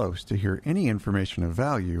get close to hear any information of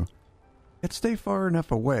value, yet stay far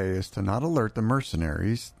enough away as to not alert the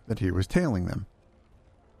mercenaries that he was tailing them.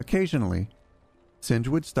 Occasionally, Singe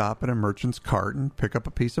would stop at a merchant's cart and pick up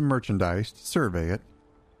a piece of merchandise to survey it,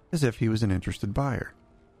 as if he was an interested buyer.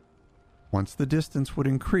 Once the distance would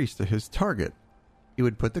increase to his target, he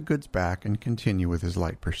would put the goods back and continue with his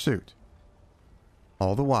light pursuit.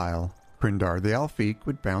 All the while, Krindar the Alfiq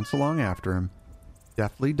would bounce along after him,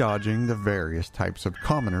 deftly dodging the various types of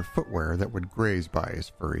commoner footwear that would graze by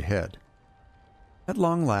his furry head. At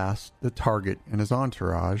long last, the target and his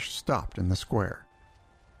entourage stopped in the square.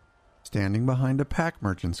 Standing behind a pack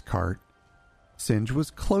merchant's cart, Singe was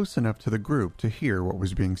close enough to the group to hear what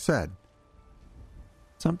was being said.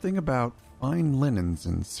 Something about fine linens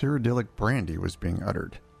and cyrodiilic brandy was being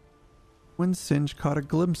uttered, when Singe caught a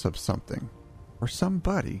glimpse of something, or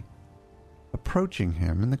somebody, approaching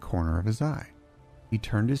him in the corner of his eye. He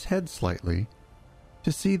turned his head slightly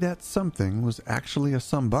to see that something was actually a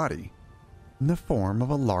somebody in the form of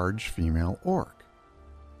a large female orc,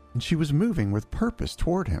 and she was moving with purpose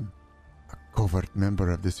toward him. A covert member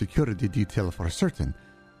of the security detail for certain,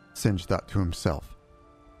 Singe thought to himself.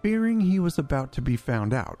 Fearing he was about to be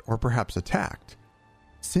found out, or perhaps attacked,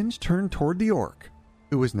 Singe turned toward the orc,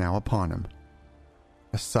 who was now upon him.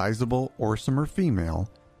 A sizable Orsimer female,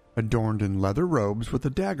 adorned in leather robes with a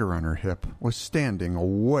dagger on her hip, was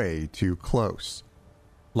standing way too close.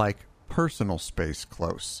 Like personal space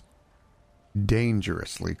close.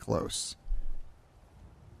 Dangerously close.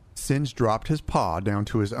 Singe dropped his paw down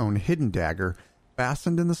to his own hidden dagger,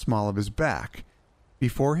 fastened in the small of his back.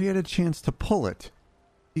 Before he had a chance to pull it,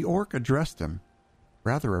 the orc addressed him,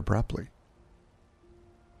 rather abruptly.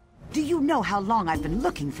 Do you know how long I've been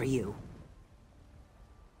looking for you?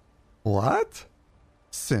 What?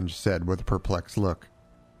 Singe said with a perplexed look.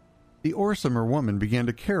 The Orsimer woman began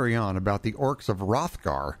to carry on about the orcs of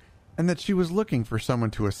Rothgar, and that she was looking for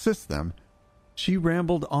someone to assist them. She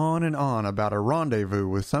rambled on and on about a rendezvous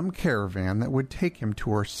with some caravan that would take him to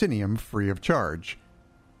Orsinium free of charge,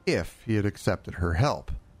 if he had accepted her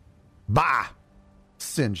help. Bah!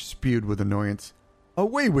 Singe spewed with annoyance.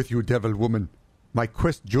 Away with you, devil woman! My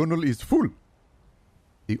quest journal is full!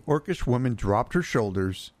 The orcish woman dropped her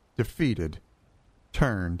shoulders, defeated,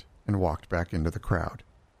 turned, and walked back into the crowd.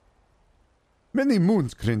 Many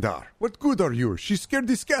moons, Krindar. What good are you? She scared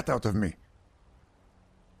the scat out of me.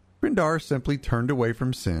 Krindar simply turned away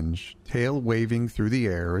from Singe, tail waving through the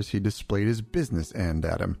air as he displayed his business end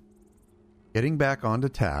at him. Getting back onto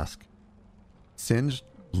task, Singe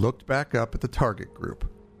looked back up at the target group,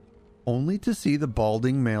 only to see the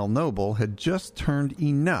balding male noble had just turned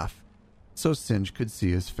enough so Singe could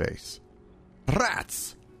see his face.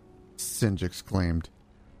 Rats! Singe exclaimed.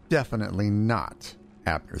 Definitely not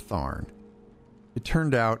Abner Tharn. It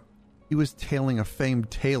turned out he was tailing a famed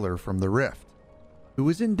tailor from the Rift, who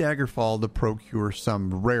was in Daggerfall to procure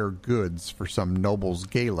some rare goods for some noble's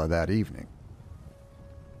gala that evening.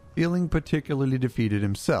 Feeling particularly defeated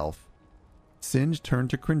himself, Singe turned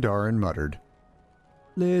to Krindar and muttered,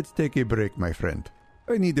 Let's take a break, my friend.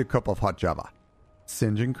 I need a cup of hot java.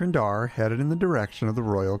 Singe and Krindar headed in the direction of the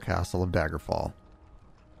royal castle of Daggerfall.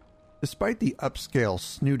 Despite the upscale,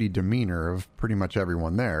 snooty demeanor of pretty much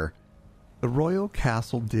everyone there, the royal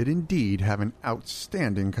castle did indeed have an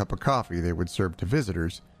outstanding cup of coffee they would serve to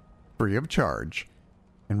visitors, free of charge,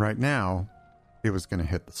 and right now, it was going to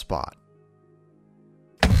hit the spot.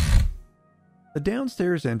 The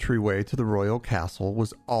downstairs entryway to the royal castle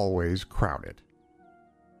was always crowded.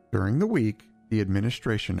 During the week, the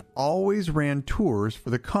administration always ran tours for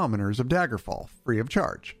the commoners of Daggerfall, free of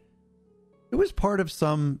charge. It was part of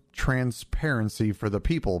some Transparency for the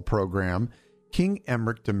People program King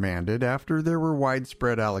Emmerich demanded after there were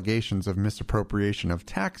widespread allegations of misappropriation of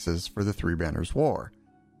taxes for the Three Banners War.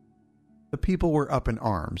 The people were up in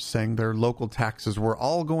arms, saying their local taxes were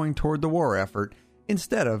all going toward the war effort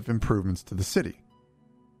instead of improvements to the city.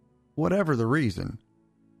 Whatever the reason,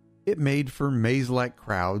 it made for maze-like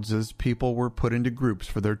crowds as people were put into groups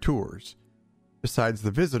for their tours. Besides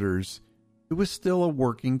the visitors, it was still a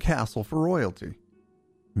working castle for royalty.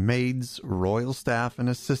 Maids, royal staff, and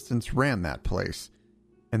assistants ran that place,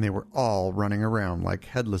 and they were all running around like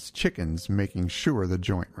headless chickens, making sure the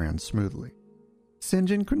joint ran smoothly.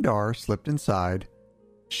 Singe and Krindar slipped inside,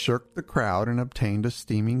 shirked the crowd, and obtained a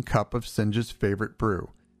steaming cup of Singe's favorite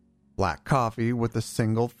brew, black coffee with a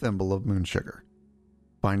single thimble of moon sugar.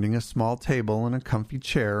 Finding a small table and a comfy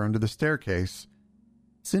chair under the staircase,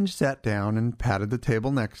 Singe sat down and patted the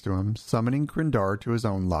table next to him, summoning Krindar to his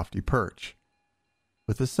own lofty perch.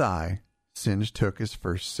 With a sigh, Singe took his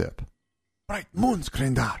first sip. "Bright moons,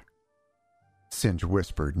 Krindar," Singe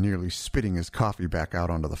whispered, nearly spitting his coffee back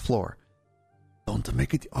out onto the floor. "Don't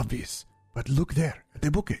make it obvious, but look there at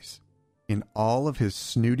the bookcase." In all of his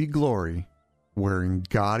snooty glory, wearing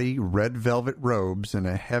gaudy red velvet robes and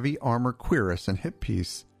a heavy armor cuirass and hip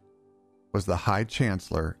piece, was the High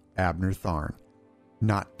Chancellor Abner Tharn,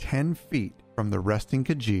 not 10 feet from the resting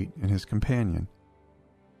Khajiit and his companion.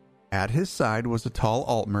 At his side was a tall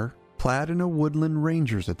Altmer, clad in a woodland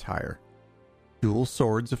ranger's attire, dual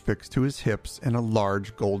swords affixed to his hips and a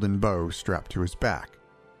large golden bow strapped to his back.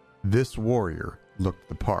 This warrior looked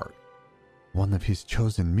the part. One of his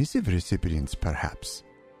chosen missive recipients, perhaps,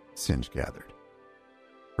 Singe gathered.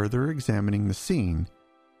 Further examining the scene,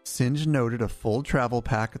 Singe noted a full travel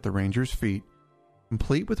pack at the ranger's feet,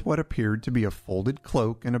 complete with what appeared to be a folded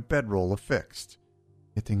cloak and a bedroll affixed.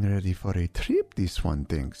 "Getting ready for a trip, this one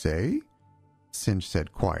thinks, eh?" Singe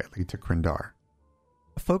said quietly to Krindar.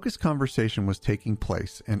 A focused conversation was taking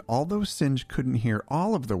place, and although Singe couldn't hear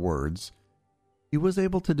all of the words, he was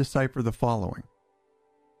able to decipher the following: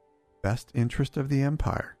 best interest of the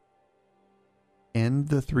Empire, end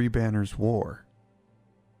the Three Banners War,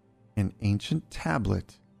 an ancient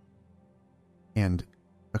tablet, and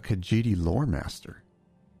a Khajiiti lore master.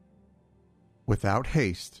 Without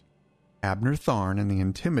haste, Abner Tharn and the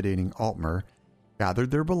intimidating Altmer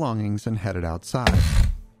gathered their belongings and headed outside.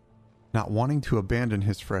 Not wanting to abandon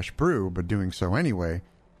his fresh brew, but doing so anyway,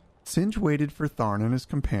 Singe waited for Tharn and his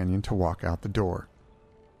companion to walk out the door.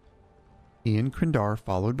 He and Krindar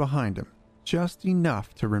followed behind him, just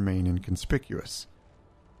enough to remain inconspicuous.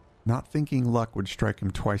 Not thinking luck would strike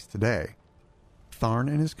him twice today, Tharn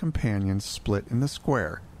and his companion split in the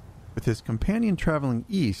square, with his companion traveling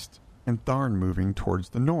east and Tharn moving towards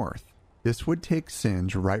the north. This would take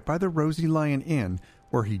Singe right by the Rosy Lion Inn,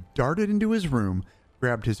 where he darted into his room,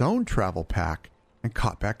 grabbed his own travel pack, and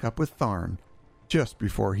caught back up with Tharn just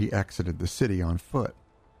before he exited the city on foot.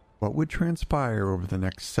 What would transpire over the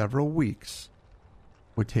next several weeks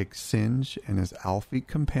would take Singe and his Alfie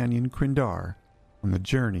companion Krindar on the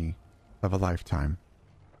journey of a lifetime.